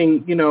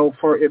pushing, it was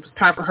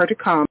time for her to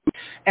come,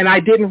 and I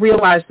didn't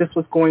realize this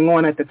was going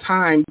on at the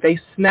time. They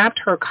snapped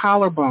her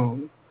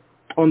collarbone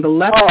on the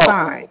left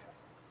side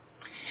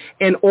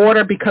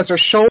because her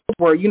shoulders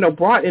were,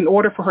 brought in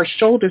order for her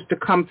shoulders to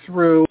come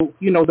through,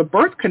 the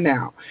birth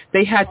canal.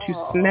 They had to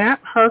snap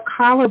her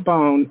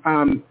collarbone,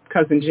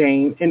 Cousin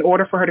Jane, in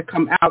order for her to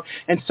come out.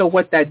 And so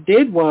what that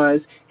did was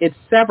it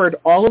severed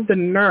all of the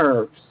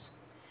nerves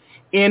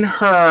in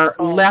her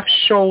left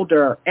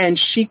shoulder, and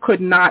she could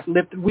not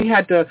lift. We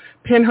had to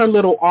pin her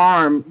little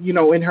arm,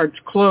 in her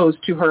clothes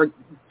to her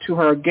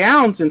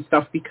gowns and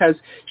stuff because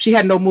she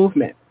had no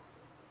movement.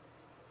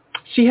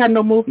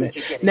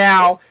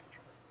 Now,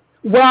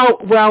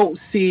 well,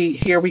 see,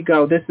 here we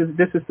go. This is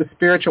the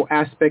spiritual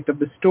aspect of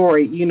the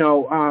story.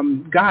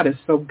 God is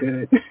so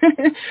good.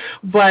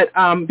 But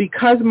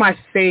because my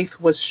faith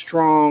was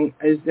strong,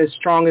 as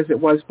strong as it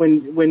was,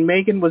 when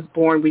Megan was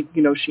born,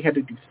 she had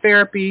to do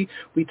therapy.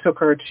 We took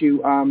her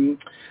to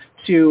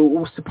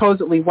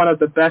supposedly one of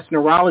the best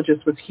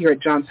neurologists was here at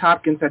Johns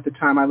Hopkins at the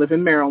time. I live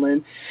in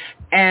Maryland.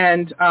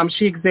 And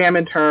she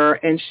examined her,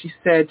 and she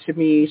said to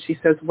me, she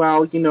says,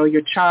 well,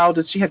 your child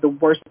she had the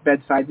worst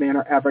bedside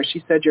manner ever.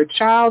 She said, your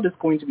child is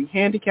going to be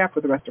handicapped for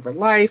the rest of her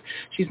life.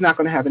 She's not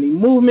going to have any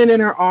movement in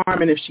her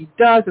arm, and if she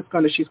does,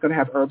 she's going to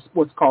have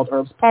what's called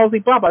Erb's palsy,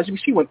 blah, blah.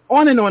 She went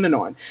on and on and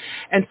on.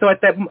 And so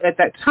at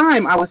that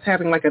time, I was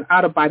having like an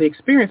out-of-body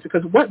experience,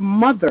 because what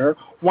mother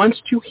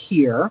wants to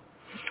hear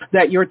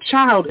that your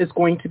child is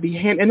going to be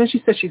and then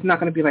she said she's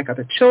not going to be like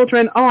other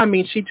children.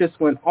 She just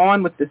went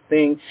on with this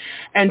thing.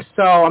 And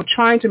so I'm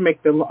trying to make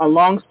a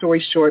long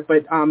story short,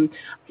 but,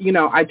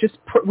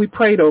 we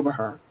prayed over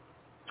her.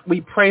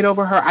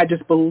 I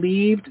just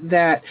believed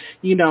that,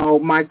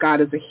 my God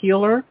is a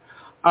healer.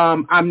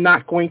 I'm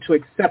not going to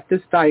accept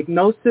this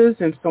diagnosis,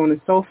 and so on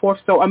and so forth.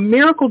 So a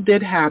miracle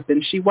did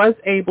happen. She was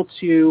able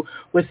to,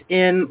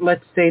 within,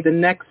 let's say, the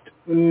next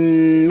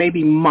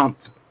maybe month,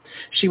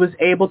 she was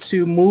able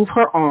to move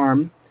her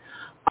arm,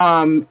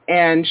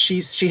 and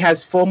she has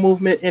full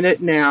movement in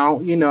it now,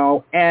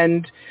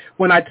 and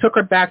when I took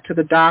her back to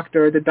the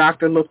doctor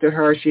looked at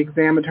her, she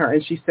examined her,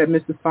 and she said,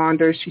 Mrs.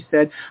 Saunders, she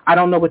said, I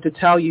don't know what to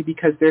tell you,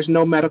 because there's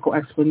no medical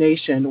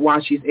explanation why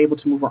she's able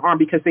to move her arm,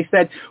 because they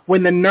said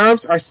when the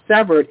nerves are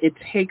severed, it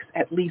takes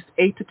at least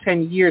 8 to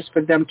 10 years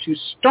for them to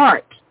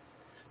start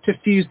to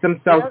fuse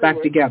themselves back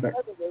together.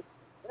 In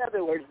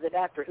other words, the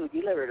doctor who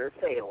delivered her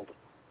failed.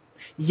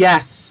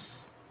 Yes.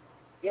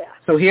 Yeah.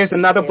 So here's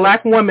another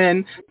black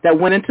woman that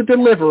went into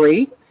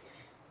delivery.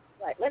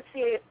 Right. Let's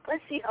see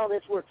how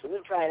this works.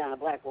 We'll try it on a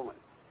black woman.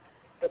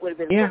 It would have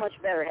been so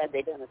much better had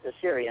they done it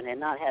cesarean and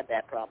not had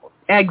that problem.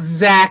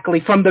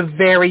 Exactly, from the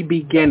very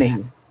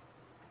beginning.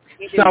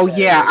 So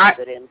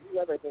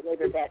whoever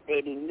delivered that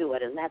baby knew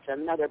it, and that's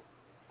another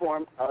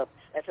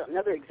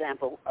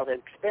example of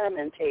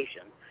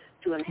experimentation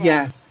to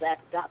enhance that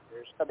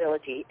doctor's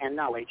ability and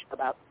knowledge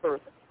about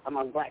birth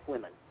among black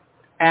women.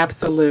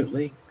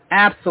 Absolutely. So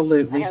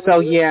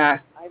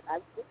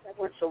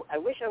I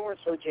wish I weren't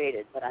so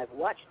jaded, but I've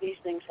watched these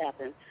things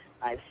happen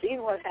I've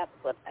seen what happens,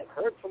 what I've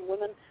heard from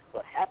women,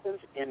 what happens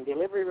in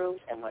delivery rooms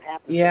and what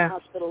happens Yeah. in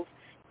hospitals,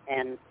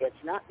 and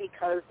it's not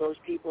because those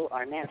people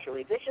are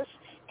naturally vicious,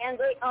 and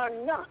they are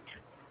not.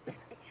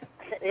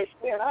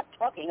 We're not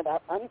talking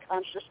about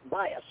unconscious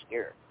bias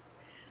here.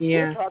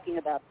 Yeah. We're talking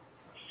about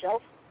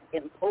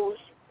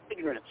self-imposed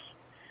ignorance.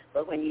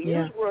 But when you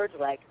use words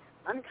like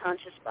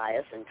unconscious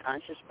bias and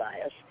conscious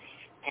bias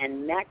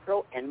and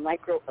macro and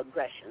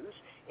microaggressions,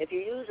 if you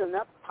use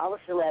enough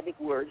polysyllabic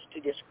words to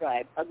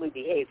describe ugly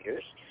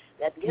behaviors,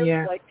 that gives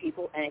white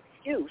people an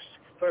excuse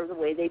for the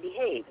way they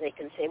behave. They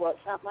can say, well,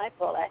 it's not my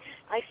fault.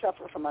 I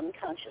suffer from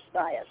unconscious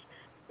bias.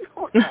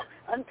 No,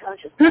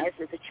 unconscious bias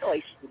is a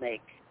choice you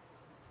make.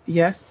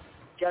 Yes,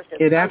 just as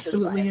it conscious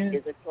absolutely bias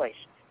is a choice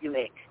you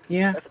make.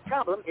 Yeah. But the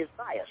problem is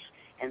bias,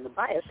 and the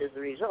bias is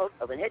the result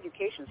of an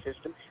education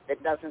system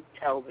that doesn't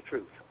tell the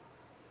truth.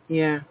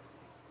 Yeah.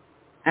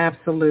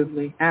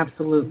 Absolutely,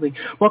 absolutely.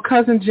 Well,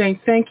 Cousin Jane,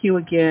 thank you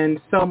again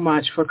so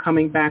much for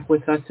coming back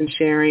with us and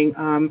sharing.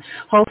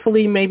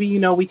 Hopefully, maybe,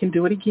 we can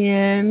do it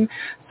again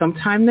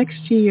sometime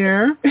next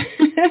year.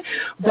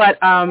 But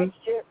next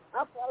year,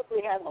 I'll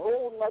probably have a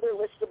whole other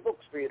list of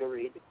books for you to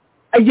read.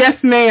 Yes,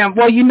 ma'am.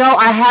 Well,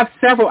 I have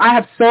several. I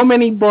have so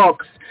many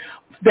books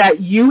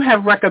that you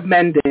have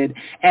recommended,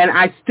 and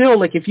I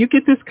still, if you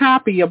get this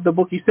copy of the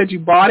book, you said you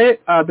bought it,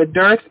 the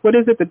Dearth, what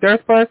is it, the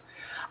Dearth Bus?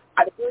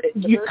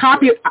 You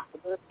copy it.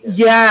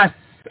 Yes,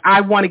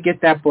 I want to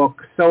get that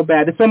book so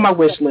bad. It's on my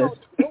wish list.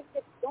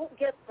 Don't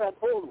get that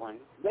old one.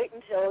 Wait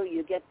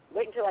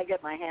until I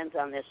get my hands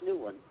on this new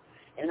one,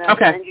 and I'll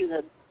send you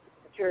the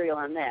material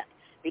on that.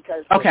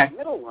 Because the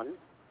middle one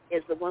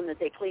is the one that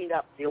they cleaned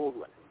up, the old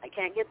one. I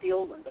can't get the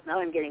old one, but now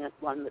I'm getting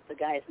one that the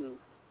guys who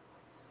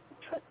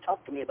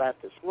talked to me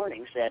about this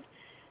morning said,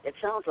 it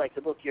sounds like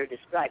the book you're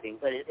describing,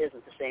 but it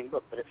isn't the same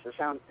book. But it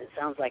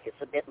sounds like it's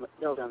a bit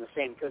built on the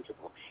same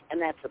principle, and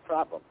that's the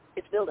problem.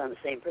 It's built on the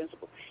same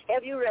principle.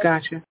 Have you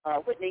read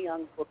Whitney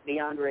Young's book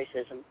Beyond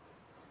Racism?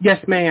 Yes,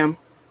 ma'am.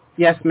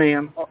 Yes,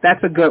 ma'am. Oh,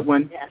 that's a good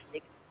one.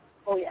 Fantastic.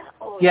 Oh yeah.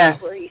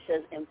 Yes. Where he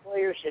says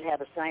employers should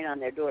have a sign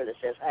on their door that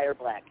says hire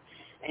black,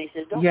 and he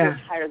says don't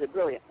just hire the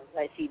brilliant.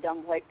 I see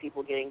dumb white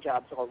people getting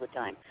jobs all the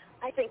time.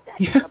 I think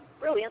that's a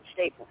brilliant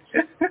statement.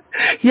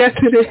 Yes,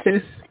 it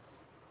is.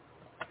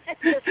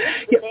 It's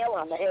just the nail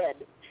on the head.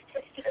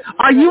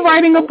 Are you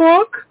writing a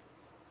book?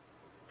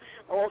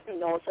 Oh,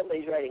 no,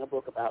 somebody's writing a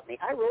book about me.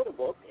 I wrote a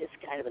book. It's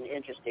kind of an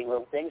interesting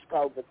little thing. It's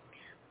called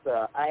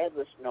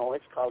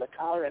it's called A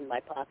Collar in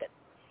My Pocket.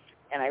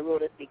 And I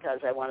wrote it because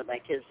I wanted my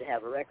kids to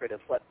have a record of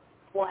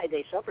why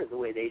they suffered the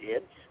way they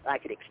did. I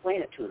could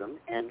explain it to them,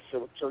 and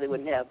so they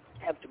wouldn't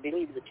have to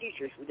believe the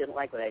teachers who didn't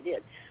like what I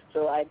did.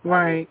 So I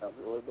wrote a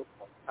book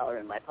called Collar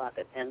in My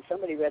Pocket, and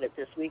somebody read it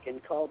this week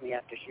and called me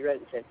after she read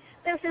it and said,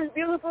 "This is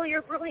beautiful,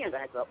 you're brilliant."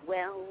 I thought,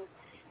 well,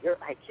 your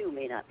IQ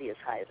may not be as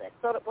high as I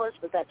thought it was,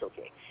 but that's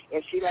okay.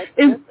 If she likes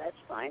it, that's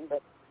fine,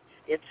 but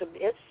it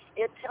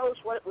tells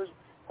what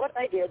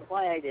I did,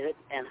 why I did it,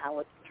 and how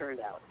it turned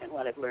out, and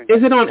what I've learned.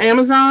 Is it on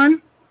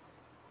Amazon?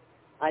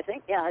 I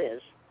think, yeah, it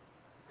is.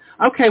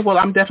 Okay, well,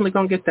 I'm definitely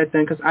going to get that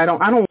then, because I don't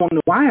know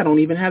why I don't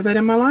even have that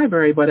in my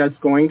library, but it's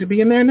going to be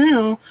in there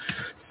now.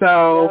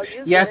 So,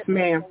 yes,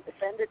 ma'am.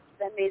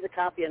 Send me the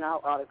copy and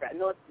I'll autograph.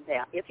 No,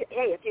 yeah. If you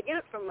get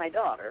it from my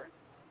daughter,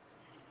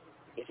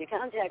 if you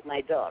contact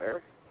my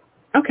daughter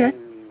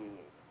in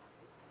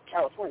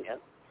California,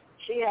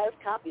 she has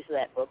copies of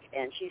that book,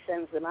 and she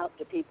sends them out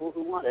to people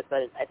who want it,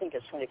 but I think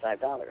it's $25.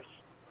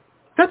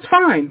 That's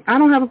fine. I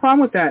don't have a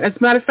problem with that. As a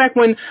matter of fact,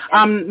 when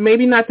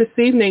maybe not this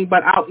evening,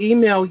 but I'll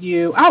email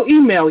you,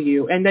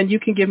 and then you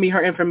can give me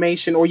her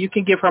information, or you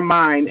can give her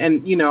mine,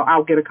 and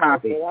I'll get a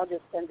copy. Okay,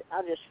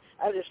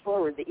 I'll just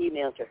forward the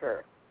email to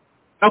her.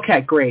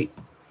 Okay, great.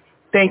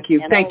 Thank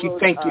you. And Thank you.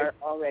 Those are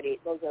already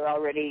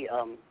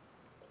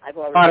I've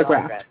already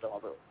autographed all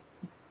those.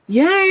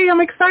 Yay!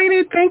 I'm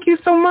excited. Thank you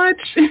so much.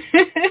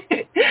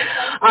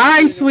 All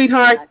right,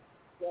 sweetheart.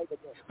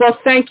 Well,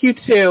 thank you,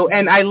 too,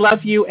 and I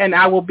love you, and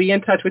I will be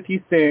in touch with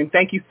you soon.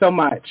 Thank you so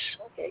much.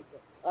 Okay,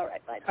 good. All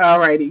right, bye. All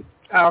righty.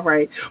 All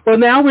right. Well,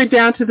 now we're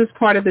down to this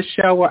part of the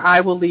show where I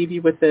will leave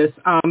you with this.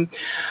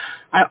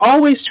 I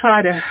always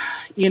try to,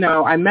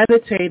 I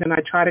meditate, and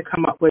I try to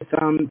come up with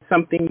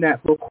something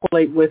that will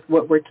correlate with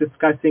what we're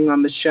discussing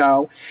on the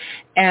show.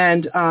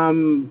 And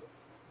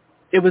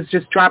it was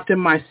just dropped in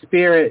my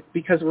spirit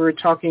because we were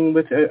talking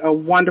with a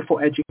wonderful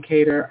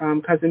educator,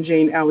 Cousin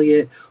Jane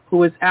Elliott,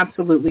 who is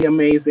absolutely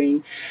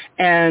amazing.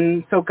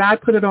 And so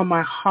God put it on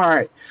my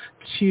heart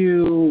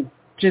to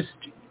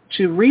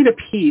read a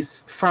piece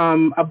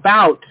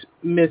about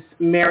Miss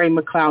Mary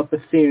McLeod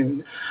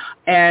Bethune.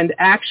 And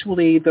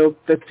actually the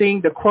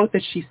quote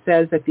that she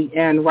says at the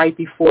end right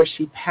before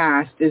she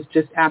passed is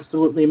just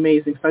absolutely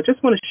amazing. So I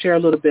just want to share a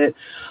little bit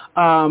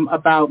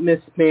about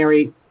Miss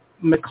Mary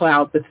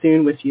McLeod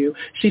Bethune with you.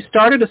 She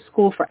started a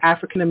school for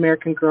African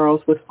American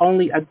girls with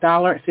only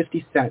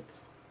 $1.50.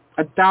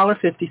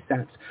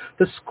 $1.50.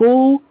 The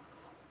school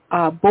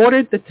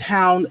bordered the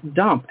town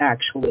dump,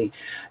 actually,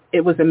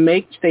 It was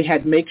they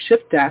had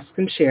makeshift desks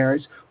and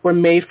chairs were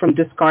made from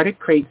discarded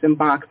crates and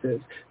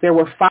boxes. There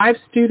were 5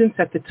 students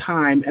at the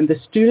time, and the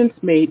students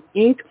made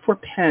ink for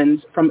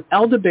pens from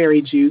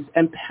elderberry juice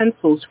and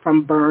pencils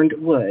from burned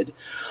wood.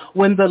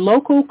 When the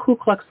local Ku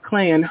Klux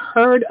Klan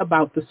heard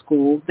about the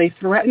school, they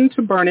threatened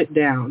to burn it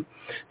down.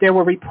 There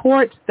were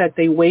reports that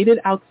they waited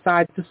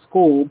outside the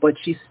school, but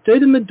she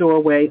stood in the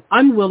doorway,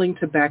 unwilling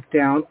to back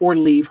down or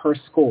leave her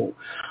school.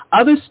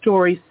 Other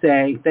stories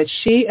say that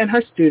she and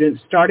her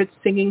students started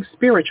singing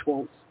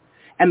spirituals,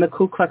 and the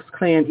Ku Klux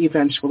Klan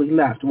eventually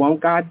left. Won't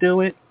God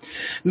do it?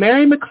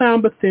 Mary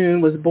McLeod Bethune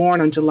was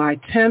born on July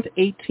 10,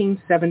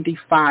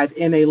 1875,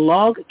 in a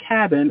log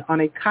cabin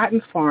on a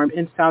cotton farm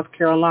in South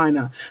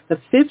Carolina, the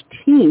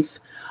 15th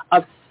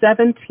of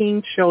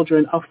 17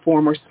 children of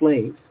former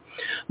slaves.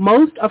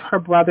 Most of her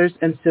brothers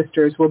and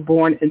sisters were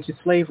born into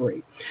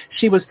slavery.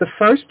 She was the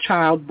first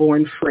child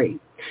born free.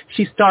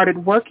 She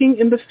started working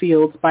in the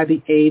fields by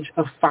the age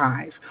of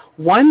 5.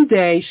 One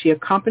day, she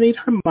accompanied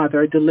her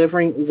mother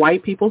delivering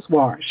white people's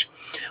wash.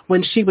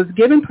 When she was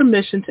given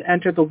permission to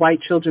enter the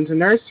white children's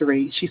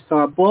nursery, she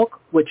saw a book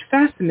which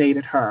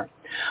fascinated her.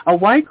 A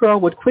white girl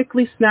would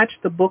quickly snatch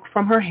the book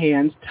from her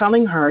hands,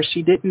 telling her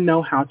she didn't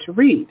know how to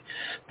read.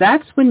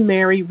 That's when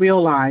Mary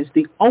realized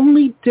the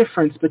only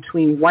difference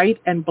between white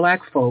and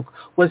black folk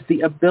was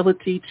the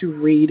ability to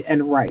read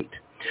and write.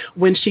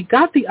 When she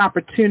got the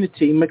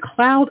opportunity,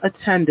 McLeod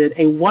attended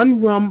a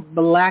one-room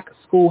black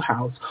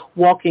schoolhouse,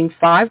 walking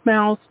 5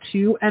 miles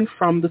to and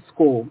from the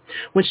school.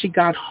 When she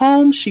got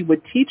home, she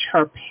would teach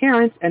her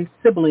parents and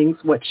siblings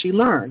what she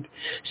learned.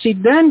 She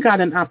then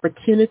got an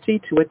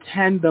opportunity to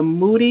attend the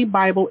Moody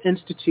Bible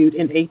Institute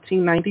in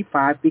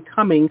 1895,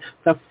 becoming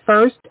the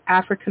first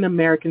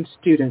African-American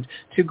student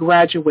to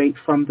graduate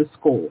from the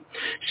school.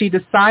 She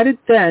decided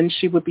then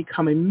she would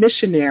become a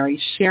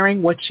missionary,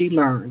 sharing what she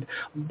learned,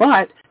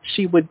 but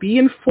she would be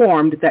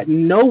informed that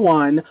no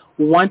one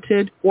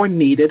wanted or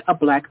needed a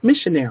black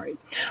missionary.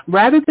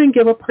 Rather than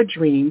give up her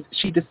dreams,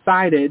 she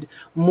decided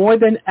more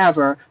than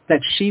ever that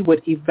she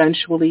would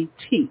eventually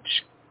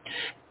teach.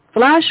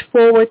 Flash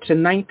forward to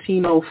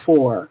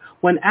 1904,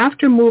 when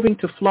after moving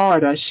to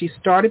Florida, she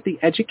started the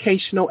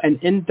Educational and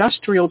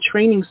Industrial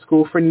Training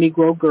School for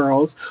Negro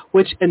Girls,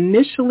 which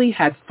initially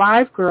had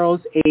 5 girls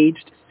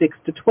aged 6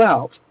 to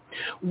 12.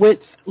 With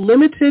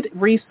limited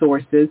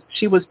resources,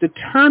 she was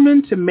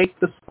determined to make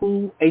the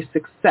school a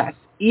success,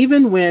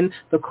 even when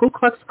the Ku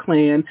Klux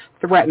Klan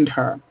threatened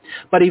her.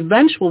 But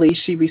eventually,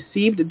 she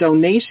received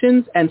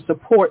donations and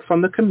support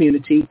from the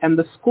community, and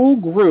the school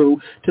grew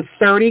to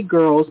 30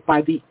 girls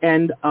by the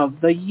end of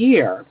the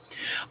year.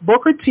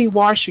 Booker T.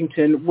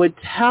 Washington would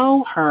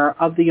tell her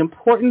of the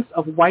importance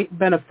of white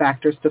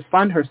benefactors to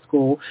fund her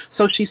school,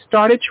 so she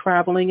started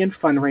traveling and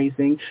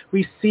fundraising,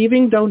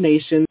 receiving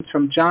donations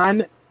from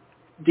John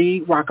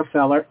D.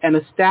 Rockefeller, and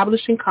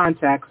establishing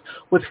contacts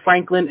with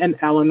Franklin and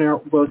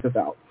Eleanor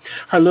Roosevelt.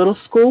 Her little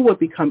school would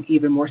become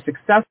even more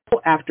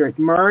successful after it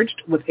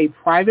merged with a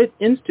private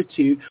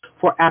institute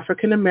for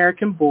African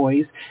American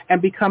boys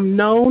and become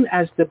known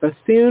as the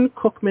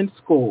Bethune-Cookman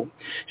School.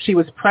 She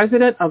was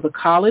president of the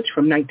college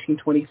from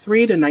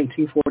 1923 to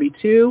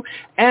 1942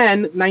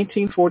 and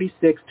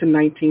 1946 to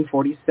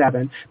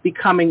 1947,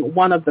 becoming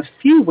one of the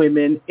few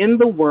women in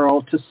the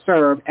world to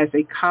serve as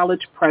a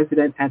college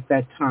president at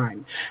that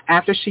time.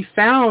 After she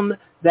found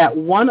that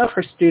one of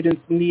her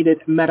students needed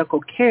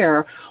medical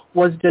care,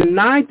 was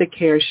denied the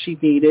care she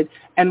needed,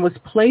 and was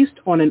placed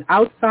on an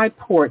outside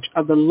porch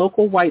of the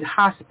local white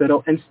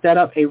hospital instead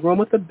of a room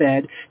with a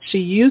bed, she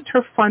used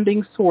her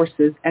funding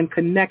sources and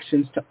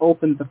connections to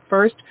open the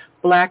first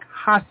black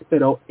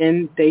hospital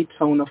in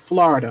Daytona,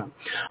 Florida.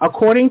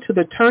 According to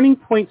the Turning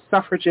Point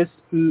Suffragist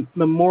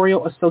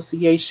Memorial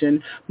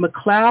Association,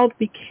 McLeod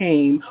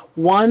became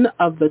one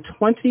of the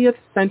 20th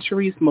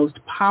century's most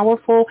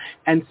powerful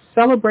and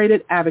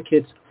celebrated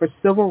advocates for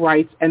civil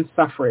rights and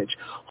suffrage,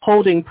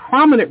 holding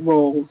prominent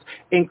roles,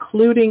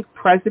 including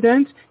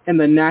president in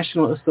the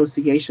National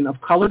Association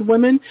of Colored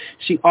Women.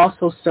 She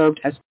also served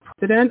as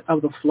president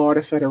of the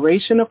Florida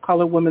Federation of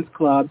Colored Women's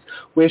Clubs,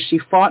 where she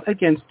fought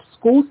against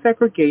school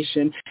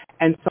segregation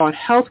and sought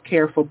health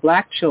care for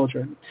black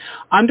children.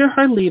 Under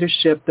her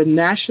leadership, the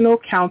National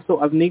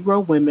Council of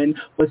Negro Women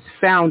was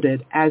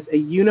founded as a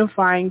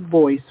unifying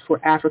voice for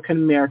African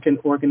American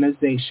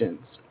organizations.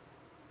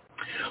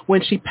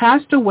 When she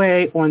passed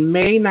away on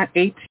May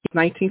 18,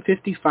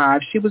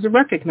 1955, she was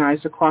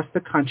recognized across the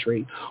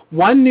country.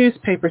 One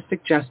newspaper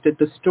suggested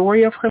the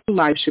story of her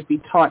life should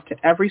be taught to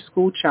every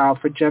school child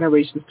for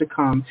generations to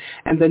come,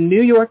 and the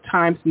New York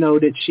Times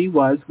noted she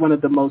was one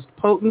of the most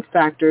potent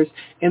factors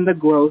in the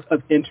growth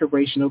of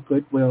interracial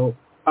goodwill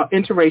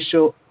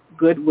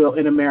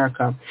in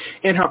America.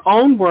 In her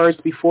own words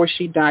before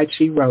she died,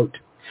 she wrote,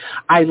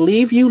 "I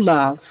leave you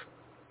love.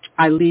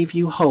 I leave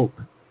you hope.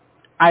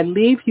 I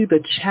leave you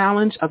the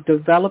challenge of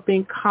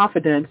developing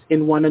confidence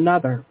in one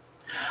another.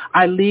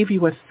 I leave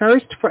you a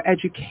thirst for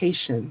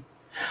education.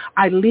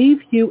 I leave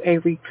you a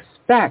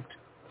respect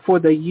for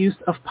the use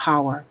of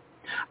power.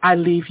 I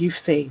leave you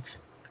faith.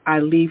 I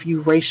leave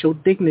you racial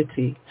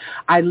dignity.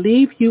 I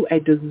leave you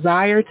a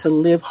desire to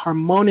live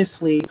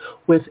harmoniously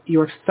with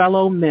your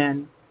fellow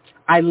men.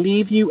 I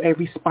leave you a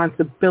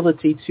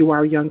responsibility to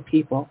our young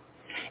people.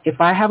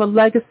 If I have a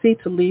legacy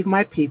to leave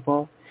my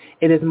people,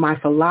 it is my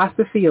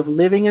philosophy of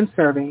living and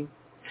serving.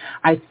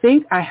 I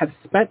think I have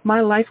spent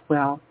my life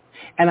well,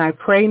 and I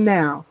pray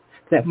now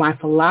that my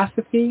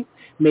philosophy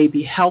may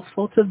be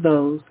helpful to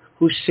those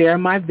who share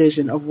my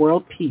vision of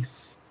world peace,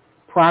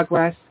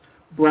 progress,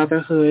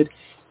 brotherhood,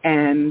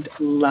 and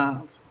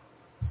love.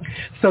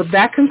 So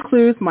that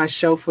concludes my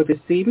show for this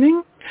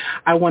evening.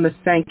 I want to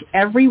thank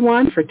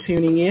everyone for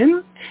tuning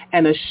in,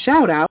 and a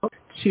shout out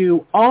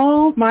to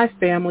all my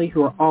family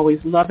who are always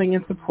loving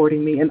and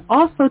supporting me, and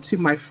also to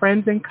my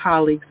friends and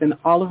colleagues in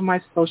all of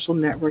my social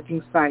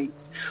networking sites.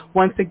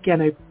 Once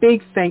again, a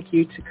big thank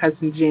you to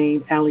Cousin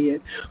Jane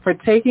Elliott for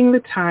taking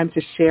the time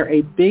to share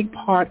a big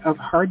part of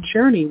her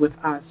journey with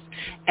us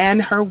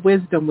and her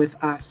wisdom with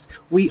us.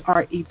 We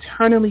are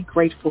eternally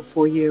grateful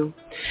for you.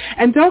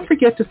 And don't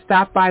forget to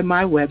stop by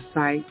my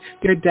website,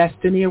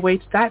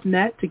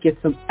 yourdestinyawaits.net, to get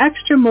some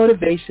extra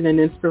motivation and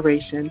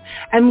inspiration,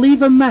 and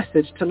leave a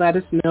message to let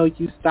us know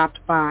you stopped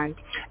by.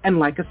 And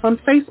like us on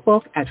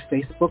Facebook at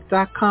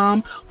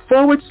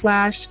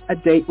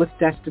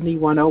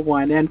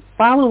facebook.com/A-Date-with-Destiny101, and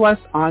follow us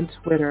on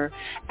Twitter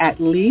at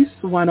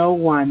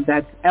Lyse101.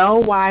 That's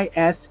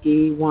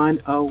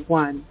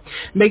LYSE101.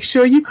 Make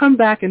sure you come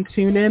back and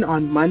tune in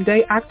on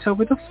Monday,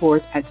 October the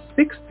 4th at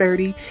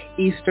 6:30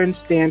 Eastern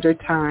Standard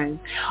Time.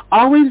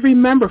 Always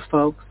remember,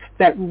 folks,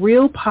 that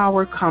real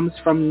power comes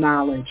from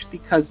knowledge,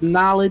 because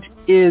knowledge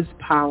is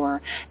power.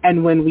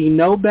 And when we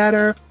know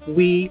better,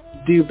 we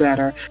do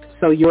better.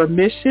 So your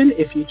mission,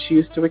 if you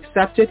choose to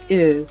accept it,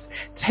 is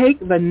take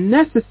the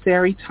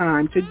necessary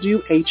time to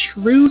do a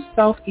true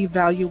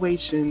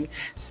self-evaluation.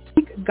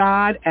 Seek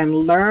God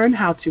and learn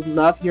how to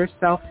love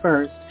yourself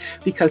first,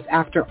 because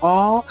after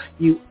all,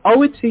 you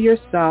owe it to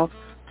yourself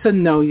to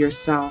know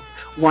yourself.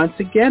 Once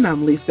again,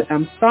 I'm Lisa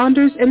M.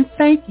 Saunders, and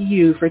thank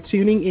you for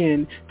tuning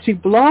in to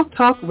Blog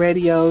Talk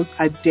Radio's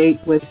A Date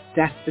with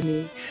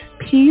Destiny.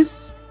 Peace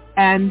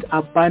and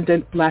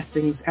abundant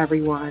blessings,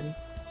 everyone.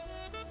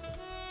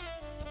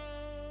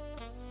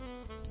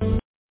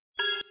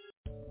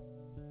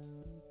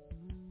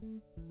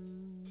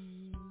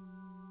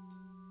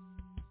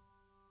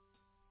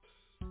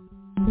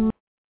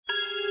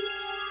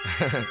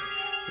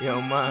 Yo,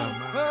 Mom,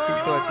 who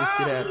thought this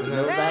could happen?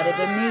 Nobody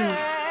but me.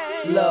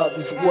 Love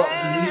is what we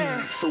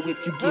need, so if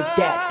you give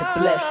that, the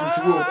blessings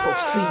will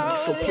proceed,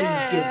 so please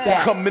give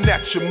back. Coming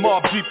at you,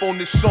 Mob Deep on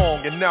this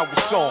song, and now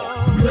it's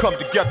on. We come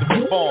together,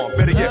 we bond,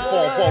 better yet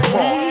form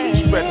wrong.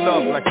 Spread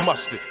love like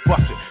mustard,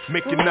 bust it,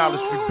 making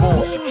knowledge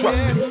reborn, so trust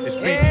it. It's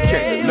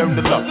BDK, learn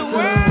to love it.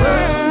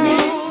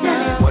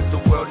 What the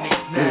world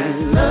needs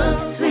now.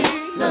 Love, sweet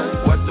love.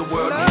 What the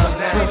world needs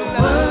now.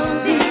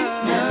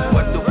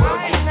 What the world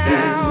needs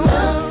now.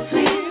 Love,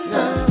 sweet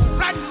love.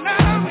 Right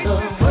now.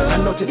 I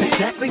know just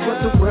exactly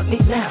what the world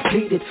needs now.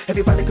 Need it.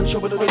 Everybody come show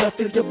a little love,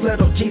 feel your blood,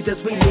 oh Jesus,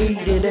 we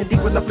need it. And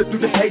deep when I flip through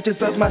the pages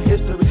of my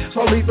history,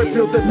 slowly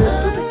reveal the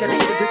mystery. Gotta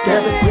get it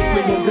together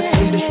quickly in this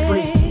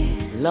industry.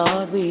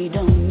 Lord, we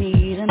don't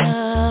need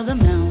another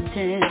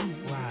mountain.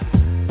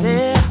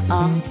 There are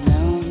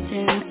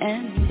mountains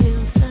and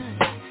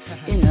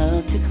hillsides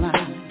enough to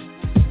climb.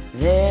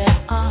 There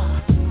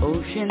are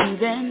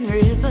oceans and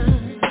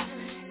rivers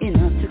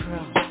enough to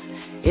cross,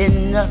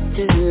 enough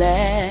to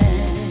last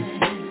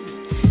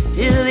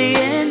till the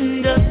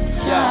end of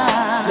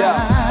time. Yo,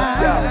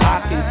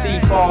 I can see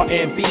far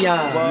and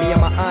beyond. Me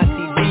and my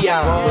auntie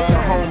Dion with the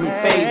homie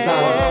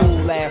Faison,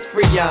 cool ass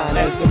Freon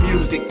as the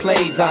music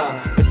plays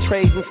on.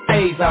 Betrays and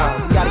stays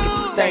on. We gotta get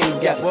this thing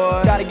together.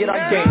 Gotta get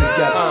our game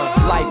together.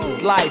 Life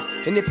is life,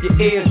 and if your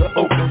ears are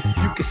open,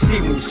 you can see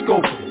when you're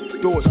scoping.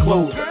 Doors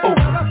closed or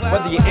open.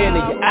 Whether you're in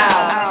or you're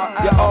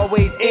out, you're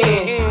always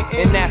in,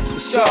 and that's for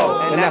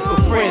sure. And that's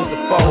what friends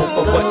are for.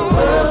 But what the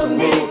world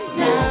needs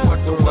now.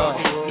 What the world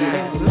needs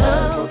now.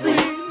 Love,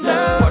 sweet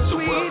love. What the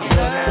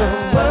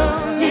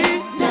world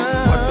needs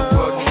now. What the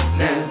world needs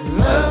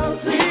now. Love,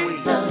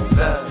 sweet love.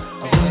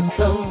 What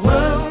the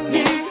world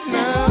needs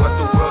now. What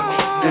the world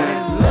needs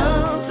now.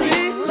 Love,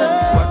 sweet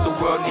love. What the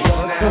world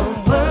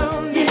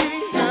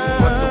needs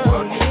now. What the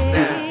world needs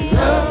now.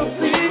 Love,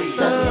 sweet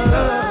love.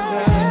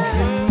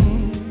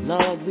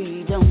 Lord,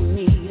 we don't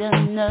need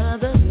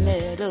another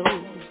meadow.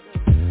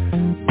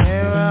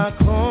 There are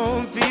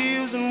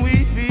cornfields and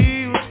wheat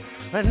fields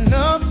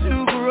enough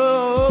to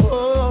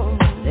grow.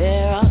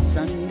 There are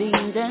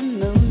sunbeams and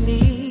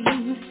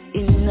moonbeams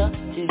enough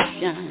to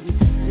shine.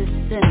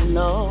 Listen,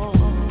 Lord,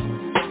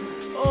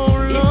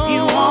 if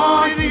you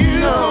want to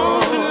know.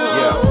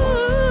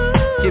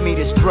 Give me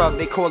this drug,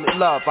 they call it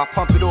love. I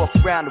pump it off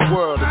around the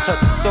world to touch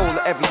the soul of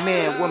every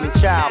man, woman,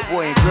 child,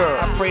 boy, and girl.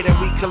 I pray that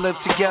we can live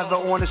together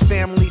on this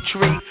family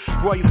tree.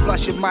 Royal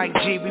Flush and Mike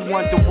G, we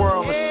want the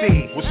world to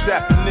see. What's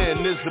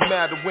happening is the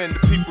matter when the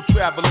people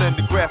traveling,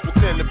 the graph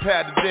within the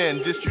padded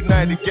in, this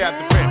united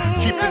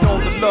gathering. Keep it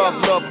on the love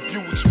if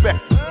you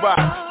expect to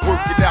rise.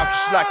 Work it out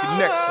just like an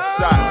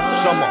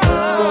exercise. Summer.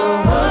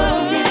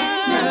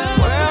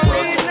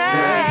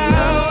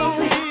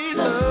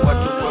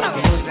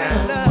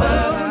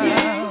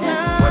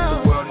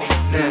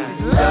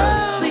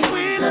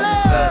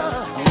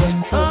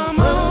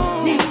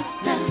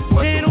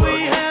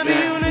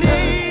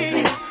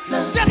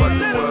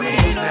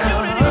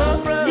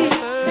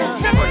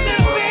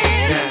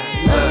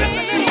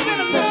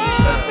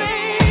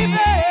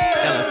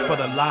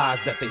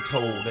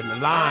 told, and the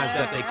lines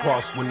that they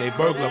cross when they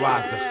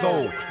burglarize the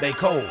soul, they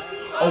cold.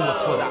 Oh,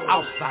 it's for the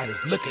outsiders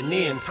looking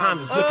in, time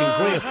is looking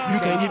grim, you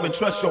can't even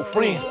trust your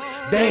friends,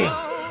 damn.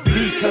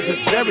 Because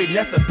it's very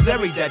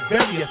necessary that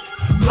various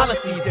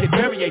policies get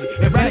variated,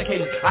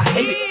 eradicated, I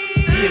hate it.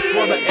 Be it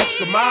for the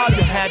extra mile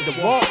you had to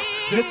walk,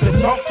 just to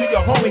talk to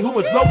your homie who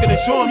was broken and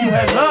show him you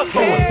had love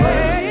for him.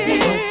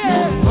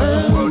 What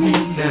the world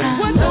needs now?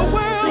 What the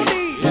world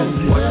needs?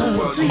 What the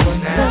world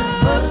needs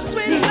now?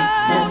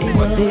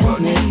 What the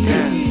world needs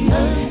now?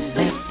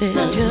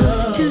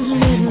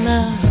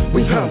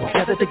 We humble,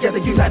 gathered together,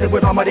 united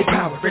with almighty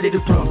power, ready to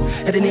crumble.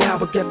 At any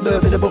hour, get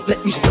love and it won't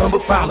let you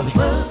stumble. Follow me.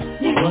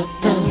 What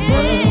the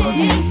world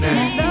needs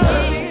now?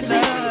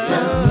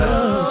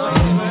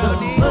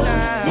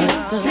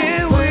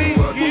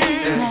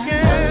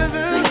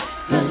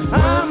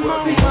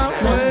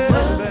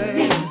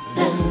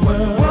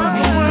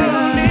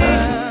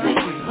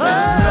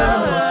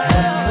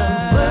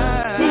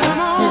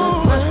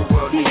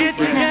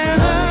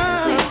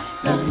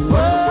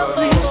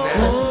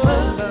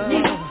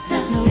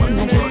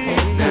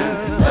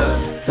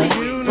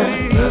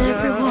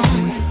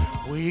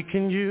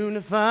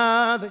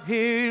 The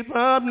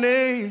hip-hop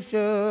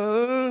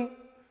nation.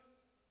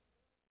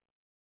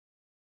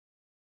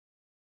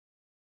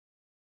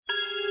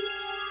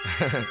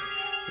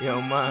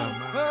 Yo,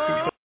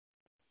 mom.